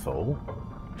careful.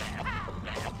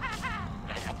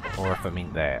 Or if it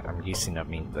meant that. I'm guessing it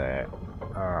meant that.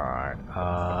 Alright,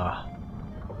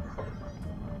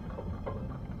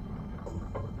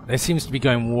 that seems to be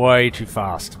going way too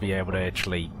fast to be able to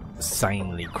actually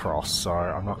sanely cross, so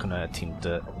I'm not going to attempt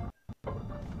it.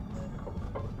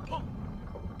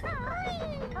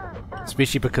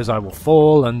 Especially because I will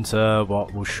fall into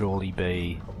what will surely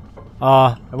be...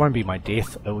 it won't be my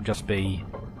death, it will just be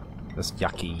this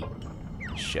yucky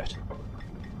shit.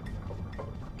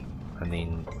 And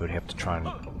then we'd have to try and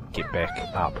get back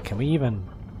up. Can we even...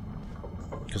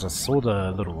 because I saw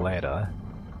the little ladder.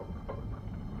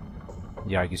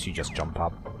 Yeah, I guess you just jump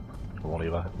up. Or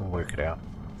whatever, we'll work it out.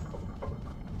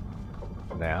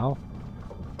 Now...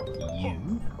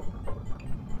 you...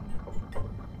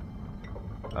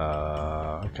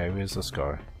 okay, where's this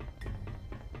go?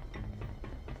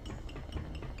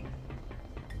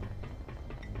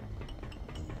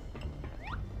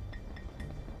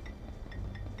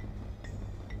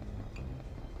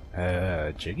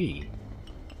 Jiggy.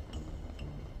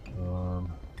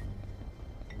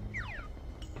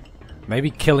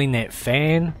 Maybe killing that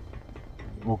fan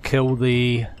will kill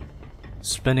the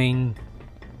spinning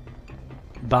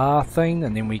bar thing,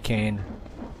 and then we can...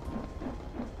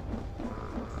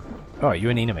 oh,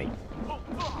 you're an enemy.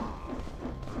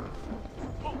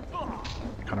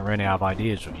 Kinda ran out of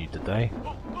ideas with you, did they?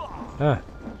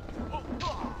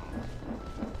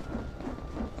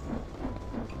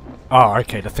 Oh,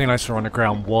 okay, the thing I saw on the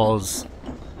ground was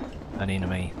an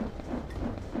enemy.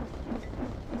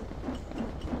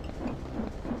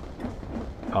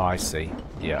 Oh, I see.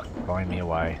 Yeah, blowing me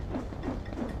away.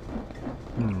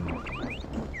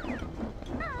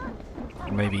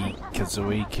 Maybe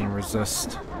Kazooie can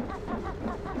resist.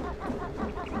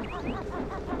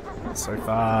 So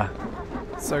far.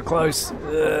 So close.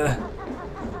 Ugh.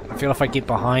 I feel if I get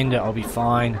behind it, I'll be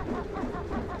fine.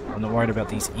 I'm not worried about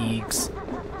these eggs.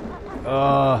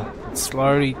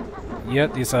 Slowly. Yeah,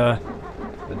 there's a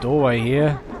doorway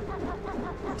here.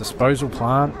 Disposal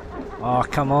plant. Oh,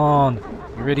 come on.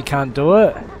 You really can't do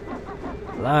it?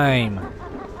 Lame.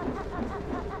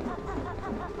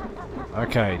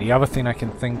 Okay, the other thing I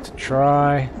can think to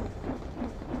try...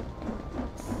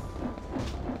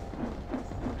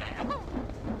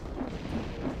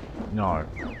 no.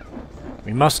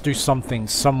 We must do something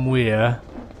somewhere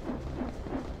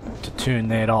to turn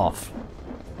that off.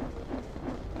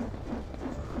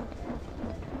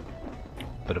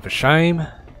 Bit of a shame.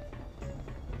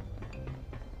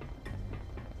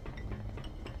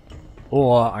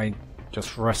 Or I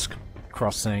just risk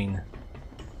crossing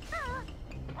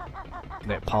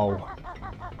that pole.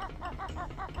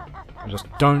 I just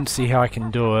don't see how I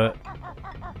can do it.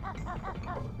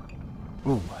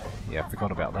 Ooh, yeah, I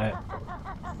forgot about that.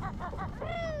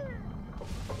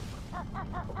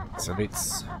 So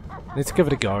let's give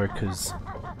it a go, because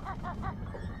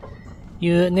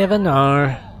you never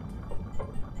know.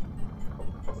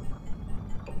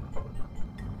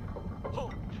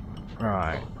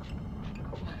 Right.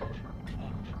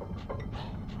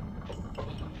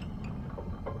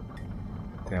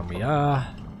 There we are.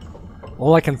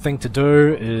 All I can think to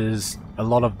do is a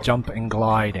lot of jump and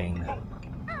gliding.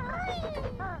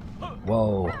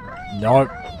 Whoa. Nope.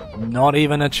 Not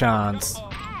even a chance.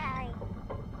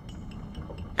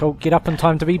 Go, get up in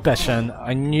time to be bishing.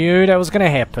 I knew that was going to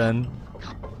happen.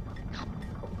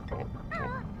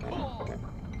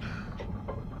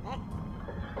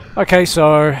 Okay,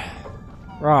 so...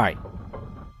 Right.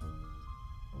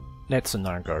 That's a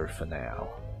no-go for now.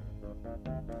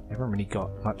 Haven't really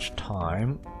got much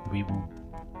time. We will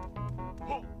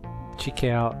check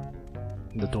out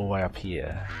the doorway up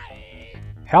here.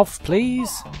 Health,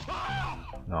 please?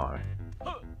 No.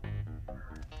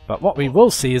 But what we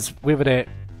will see is whether that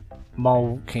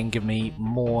mole can give me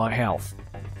more health.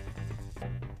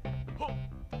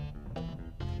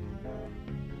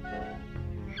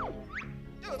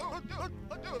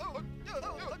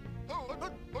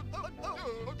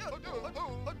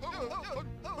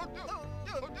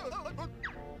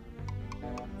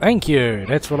 Thank you!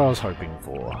 That's what I was hoping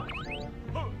for.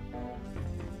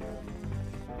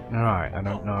 Alright, I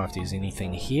don't know if there's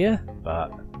anything here,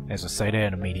 but as I say that,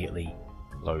 it immediately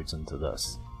loads into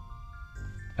this.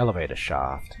 Elevator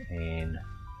shaft, and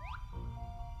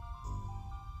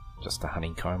just a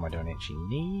honeycomb I don't actually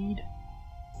need.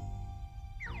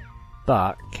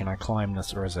 But, can I climb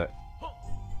this, or is it...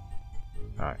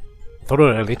 Alright. Thought it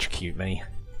would electrocute me.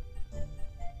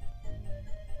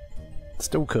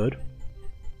 Still could.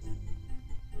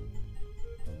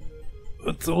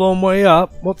 It's a long way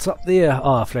up. What's up there?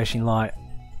 Ah, oh, flashing light.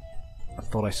 I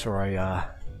thought I saw a,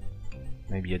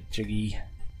 maybe a jiggy.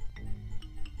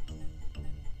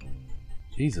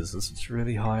 Jesus, this is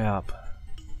really high up.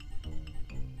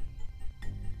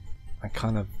 I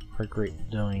kind of regret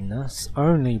doing this,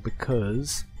 only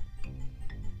because...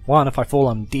 One, if I fall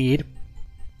I'm dead.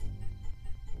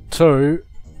 Two,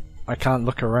 I can't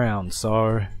look around,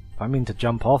 so if I mean to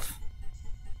jump off,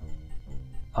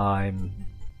 I'm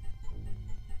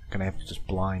gonna have to just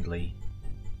blindly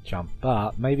jump.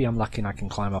 But maybe I'm lucky and I can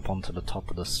climb up onto the top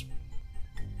of this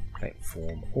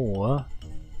platform, or...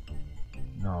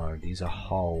 No, there's a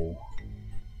hole.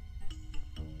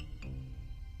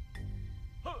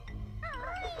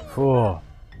 Oh,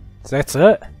 that's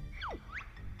it?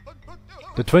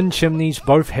 The twin chimneys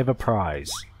both have a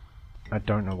prize. I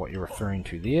don't know what you're referring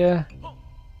to there.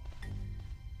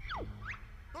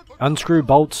 Unscrew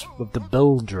bolts with the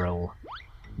bill drill.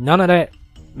 None of that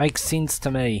makes sense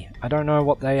to me. I don't know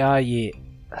what they are yet.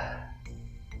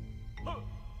 Oh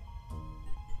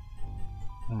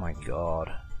my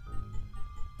god.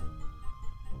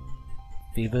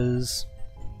 Feathers.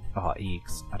 Oh,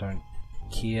 eggs. I don't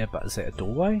care, but is that a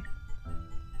doorway?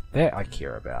 That I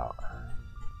care about.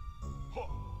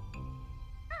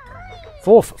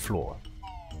 4th floor.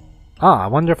 Ah, I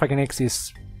wonder if I can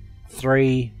access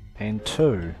 3 and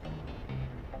 2.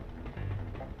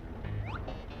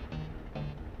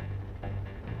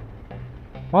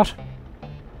 What?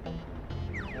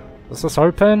 Is this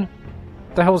open?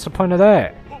 What the hell is the point of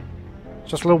that?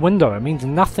 It's just a little window, it means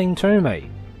nothing to me.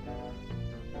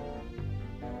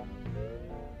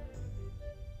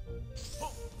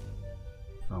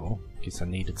 Oh, guess I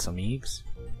needed some eggs.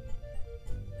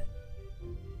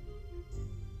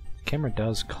 The camera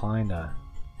does kinda...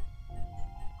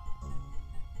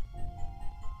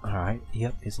 Alright,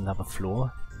 yep, there's another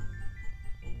floor.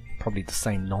 Probably the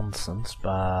same nonsense,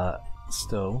 but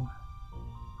still.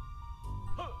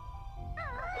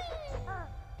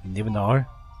 You never know.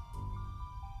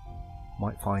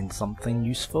 Might find something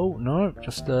useful. No,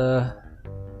 just a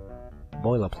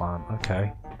boiler plant.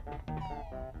 Okay.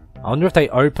 I wonder if they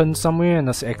open somewhere and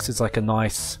this acts as like a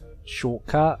nice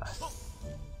shortcut.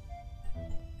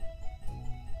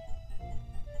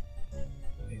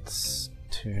 Let's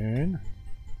turn.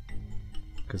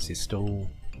 Because there's still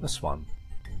this one.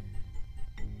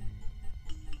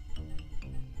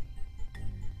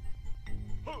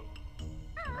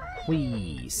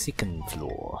 Whee! Second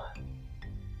floor.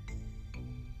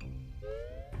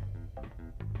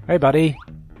 Hey buddy!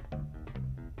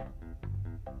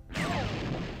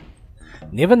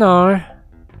 Never know!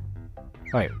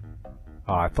 Wait.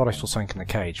 Oh, I thought I saw something in the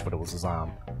cage, but it was his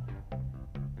arm.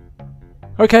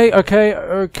 Okay, okay,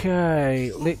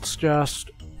 okay. Let's just...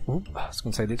 Oop, I was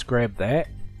gonna say, let's grab that.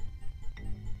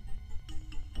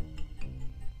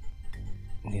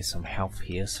 There's some health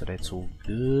here, so that's all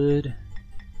good.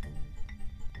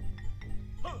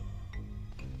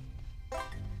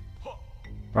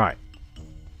 Right.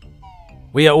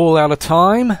 We are all out of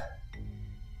time.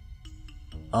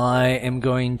 I am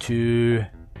going to...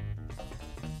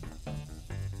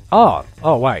 Oh!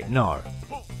 Oh wait, no.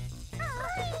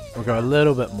 We'll go a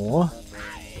little bit more.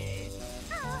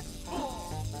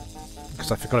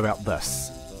 Because I forgot about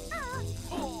this.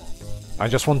 I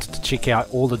just wanted to check out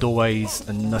all the doorways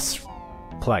in this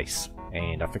place.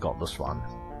 And I forgot this one.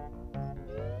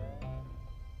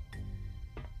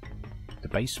 The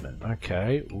basement,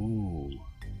 okay. Ooh.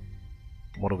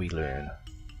 What do we learn?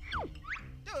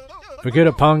 Forget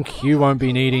it, punk. You won't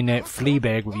be needing that flea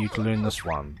bag with you to learn this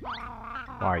one.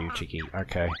 Why are you cheeky?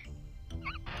 Okay.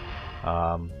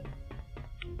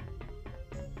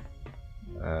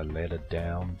 Ladder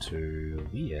down to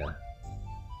where?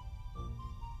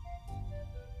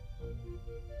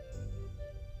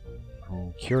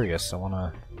 I'm curious. I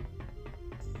wanna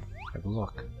have a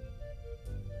look.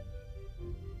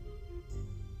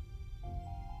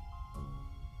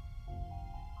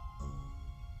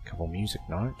 Couple music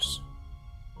notes.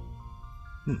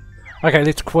 Okay,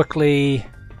 let's quickly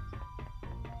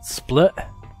split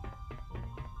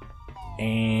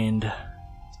and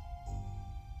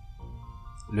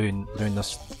learn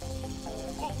this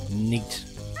neat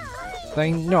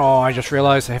thing. No, I just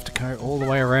realised I have to go all the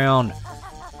way around.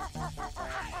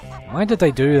 Why did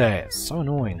they do that? It's so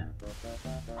annoying.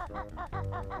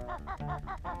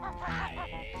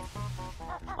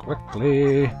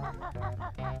 Quickly.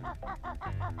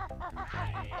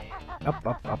 Up,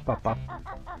 up, up, up, up.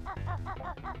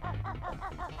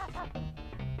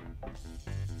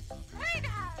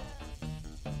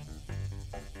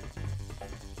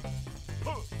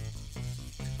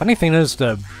 Funny thing is,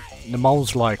 the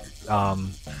mole's like,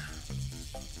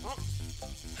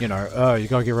 you know, oh, you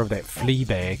gotta get rid of that flea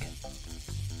bag.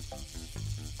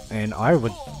 And I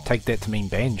would take that to mean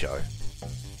Banjo.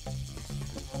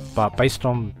 But based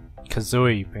on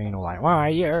Kazooie being all like, why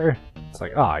you? It's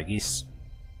like, oh, I guess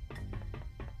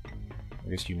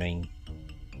you mean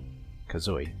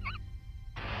Kazooie.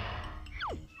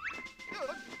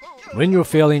 When you're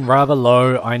feeling rather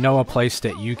low, I know a place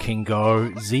that you can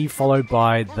go. Z followed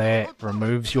by that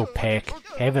removes your pack.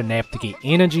 Have a nap to get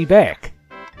energy back.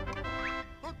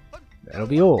 That'll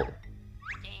be all.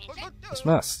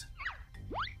 Dismissed.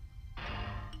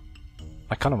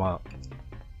 I kinda want...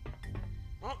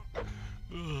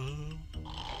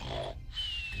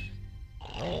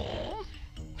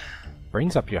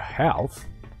 Brings up your health?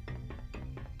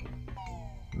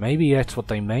 Maybe that's what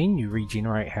they mean, you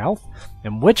regenerate health?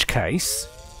 In which case...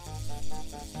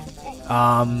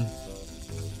 No,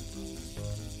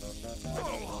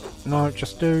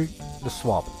 just do the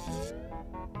swap.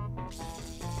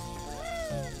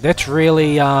 That's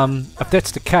really, if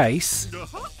that's the case...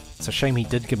 It's a shame he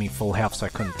did give me full health so I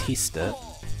couldn't test it.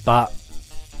 But...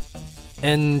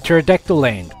 in Pterodactyl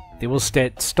Land, there was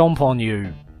that stomp on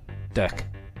you, dick.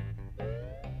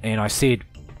 And I said,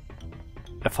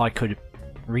 if I could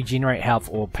regenerate health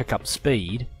or pick up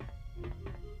speed,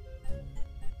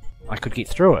 I could get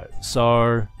through it.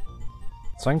 So,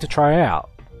 something to try out.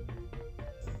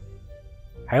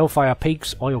 Hailfire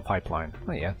Peaks Oil Pipeline.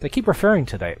 Oh yeah, they keep referring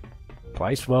to that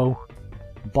place. Well,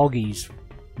 Boggy's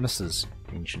Mrs.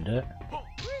 mentioned it.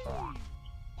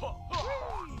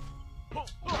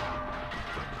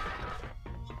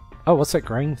 Oh, what's that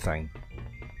green thing?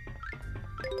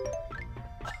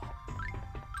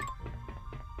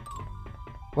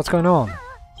 What's going on?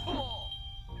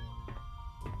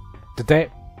 Did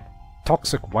that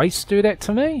toxic waste do that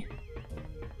to me?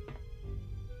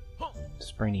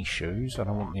 Springy shoes, I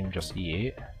don't want them just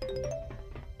yet.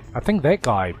 I think that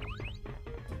guy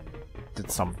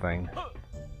did something.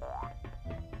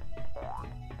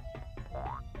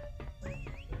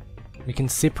 We can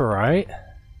separate.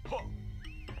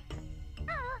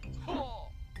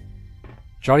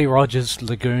 Jolly Roger's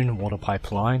Lagoon water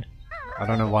pipeline. I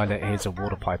don't know why that has a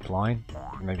water pipeline.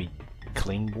 Maybe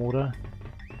clean water?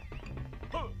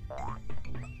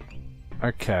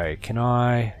 Okay, can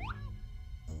I...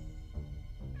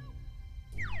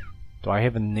 Do I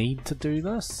have a need to do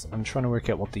this? I'm trying to work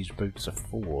out what these boots are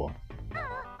for.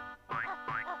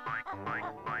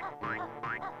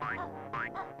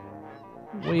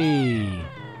 Whee!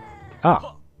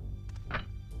 Ah!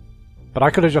 But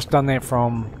I could have just done that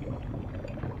from...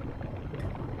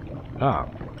 Ah.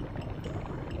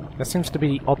 That seems to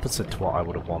be opposite to what I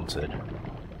would have wanted.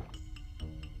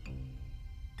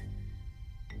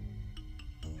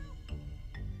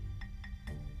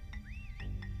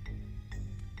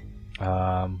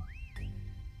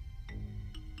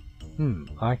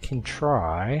 I can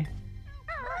try...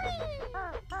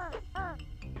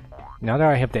 Now that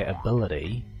I have that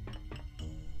ability...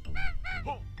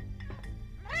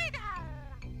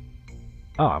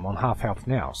 Oh, I'm on half health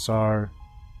now, so...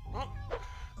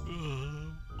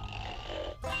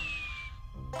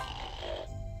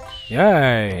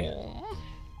 Yay!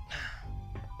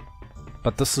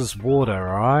 But this is water,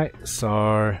 right?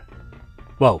 So...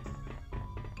 Well,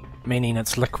 meaning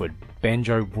it's liquid.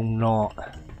 Banjo will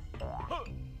not...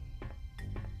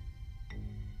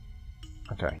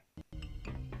 Okay.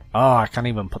 Oh, I can't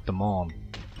even put them on.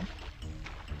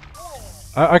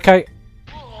 Okay.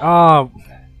 Oh.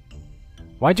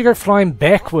 Why'd you go flying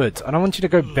backwards? I don't want you to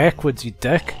go backwards, you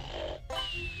dick.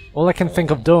 All I can think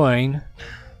of doing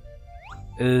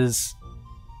is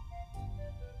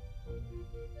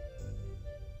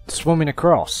swimming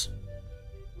across.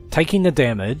 Taking the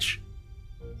damage,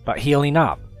 but healing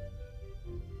up.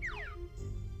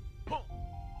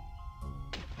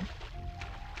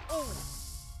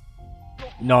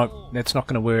 No, that's not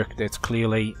going to work. That's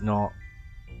clearly not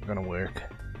going to work.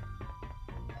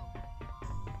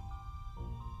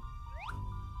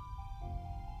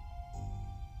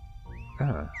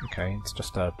 Oh, okay, it's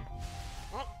just a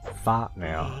fart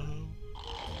now.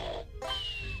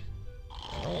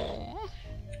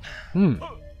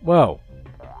 Well,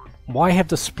 why have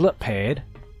the split pad?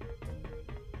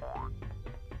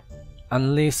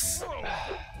 Unless...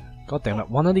 God damn it,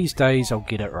 one of these days I'll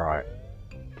get it right.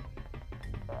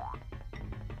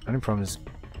 Only problem is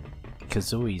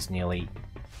Kazooie's nearly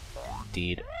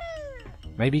dead.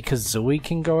 Maybe Kazooie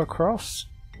can go across?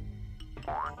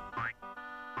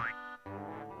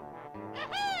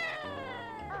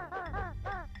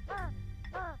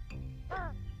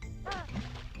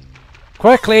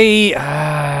 Quickly!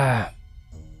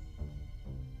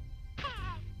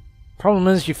 Problem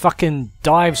is you fucking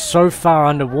dive so far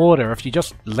underwater. If you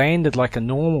just landed like a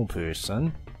normal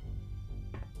person...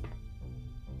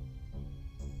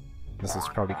 This is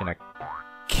probably gonna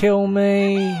kill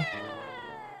me.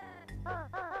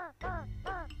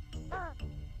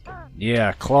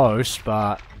 Yeah, close,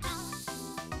 but...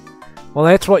 Well,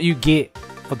 that's what you get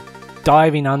for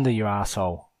diving under, you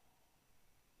asshole.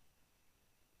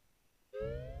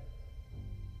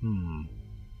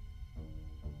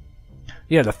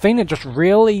 Yeah, the thing that just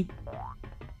really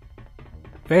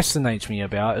fascinates me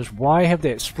about is why have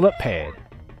that split pad?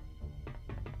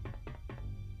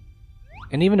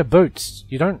 And even the boots,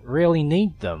 you don't really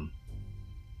need them.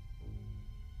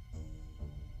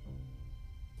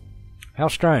 How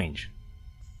strange.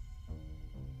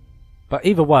 But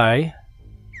either way,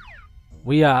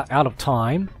 we are out of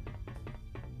time.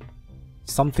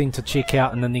 Something to check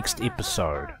out in the next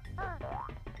episode.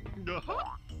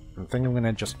 I think I'm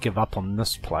gonna just give up on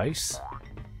this place.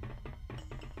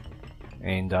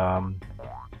 And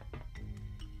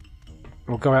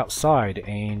we'll go outside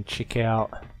and check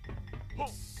out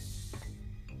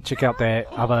that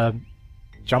other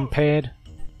jump pad.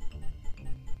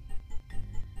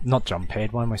 Not jump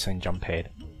pad, why am I saying jump pad?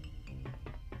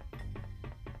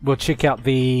 We'll check out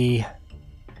the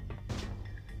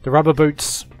rubber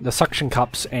boots, the suction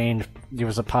cups, and there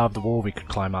was a part of the wall we could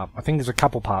climb up. I think there's a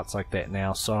couple parts like that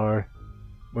now, so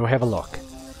we'll have a look.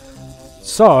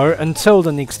 So, until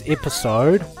the next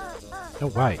episode...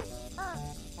 Oh wait.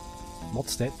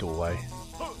 What's that doorway?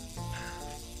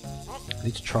 I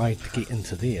need to try to get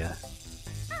into there.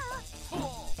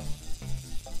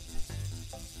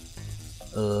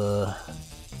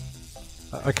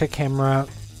 Okay, camera.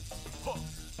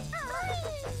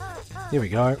 There we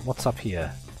go. What's up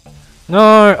here?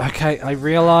 No! Okay, I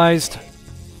realised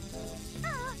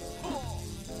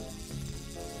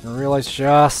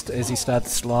just as he started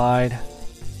to slide.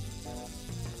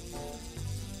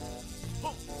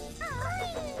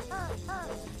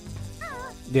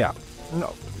 Yeah.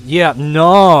 No. Yeah,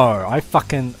 no! I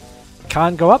fucking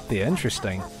can't go up there.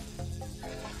 Interesting.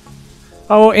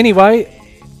 Oh, well, anyway,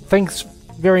 thanks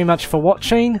very much for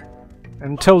watching.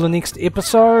 Until the next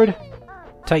episode,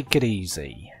 take it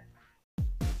easy.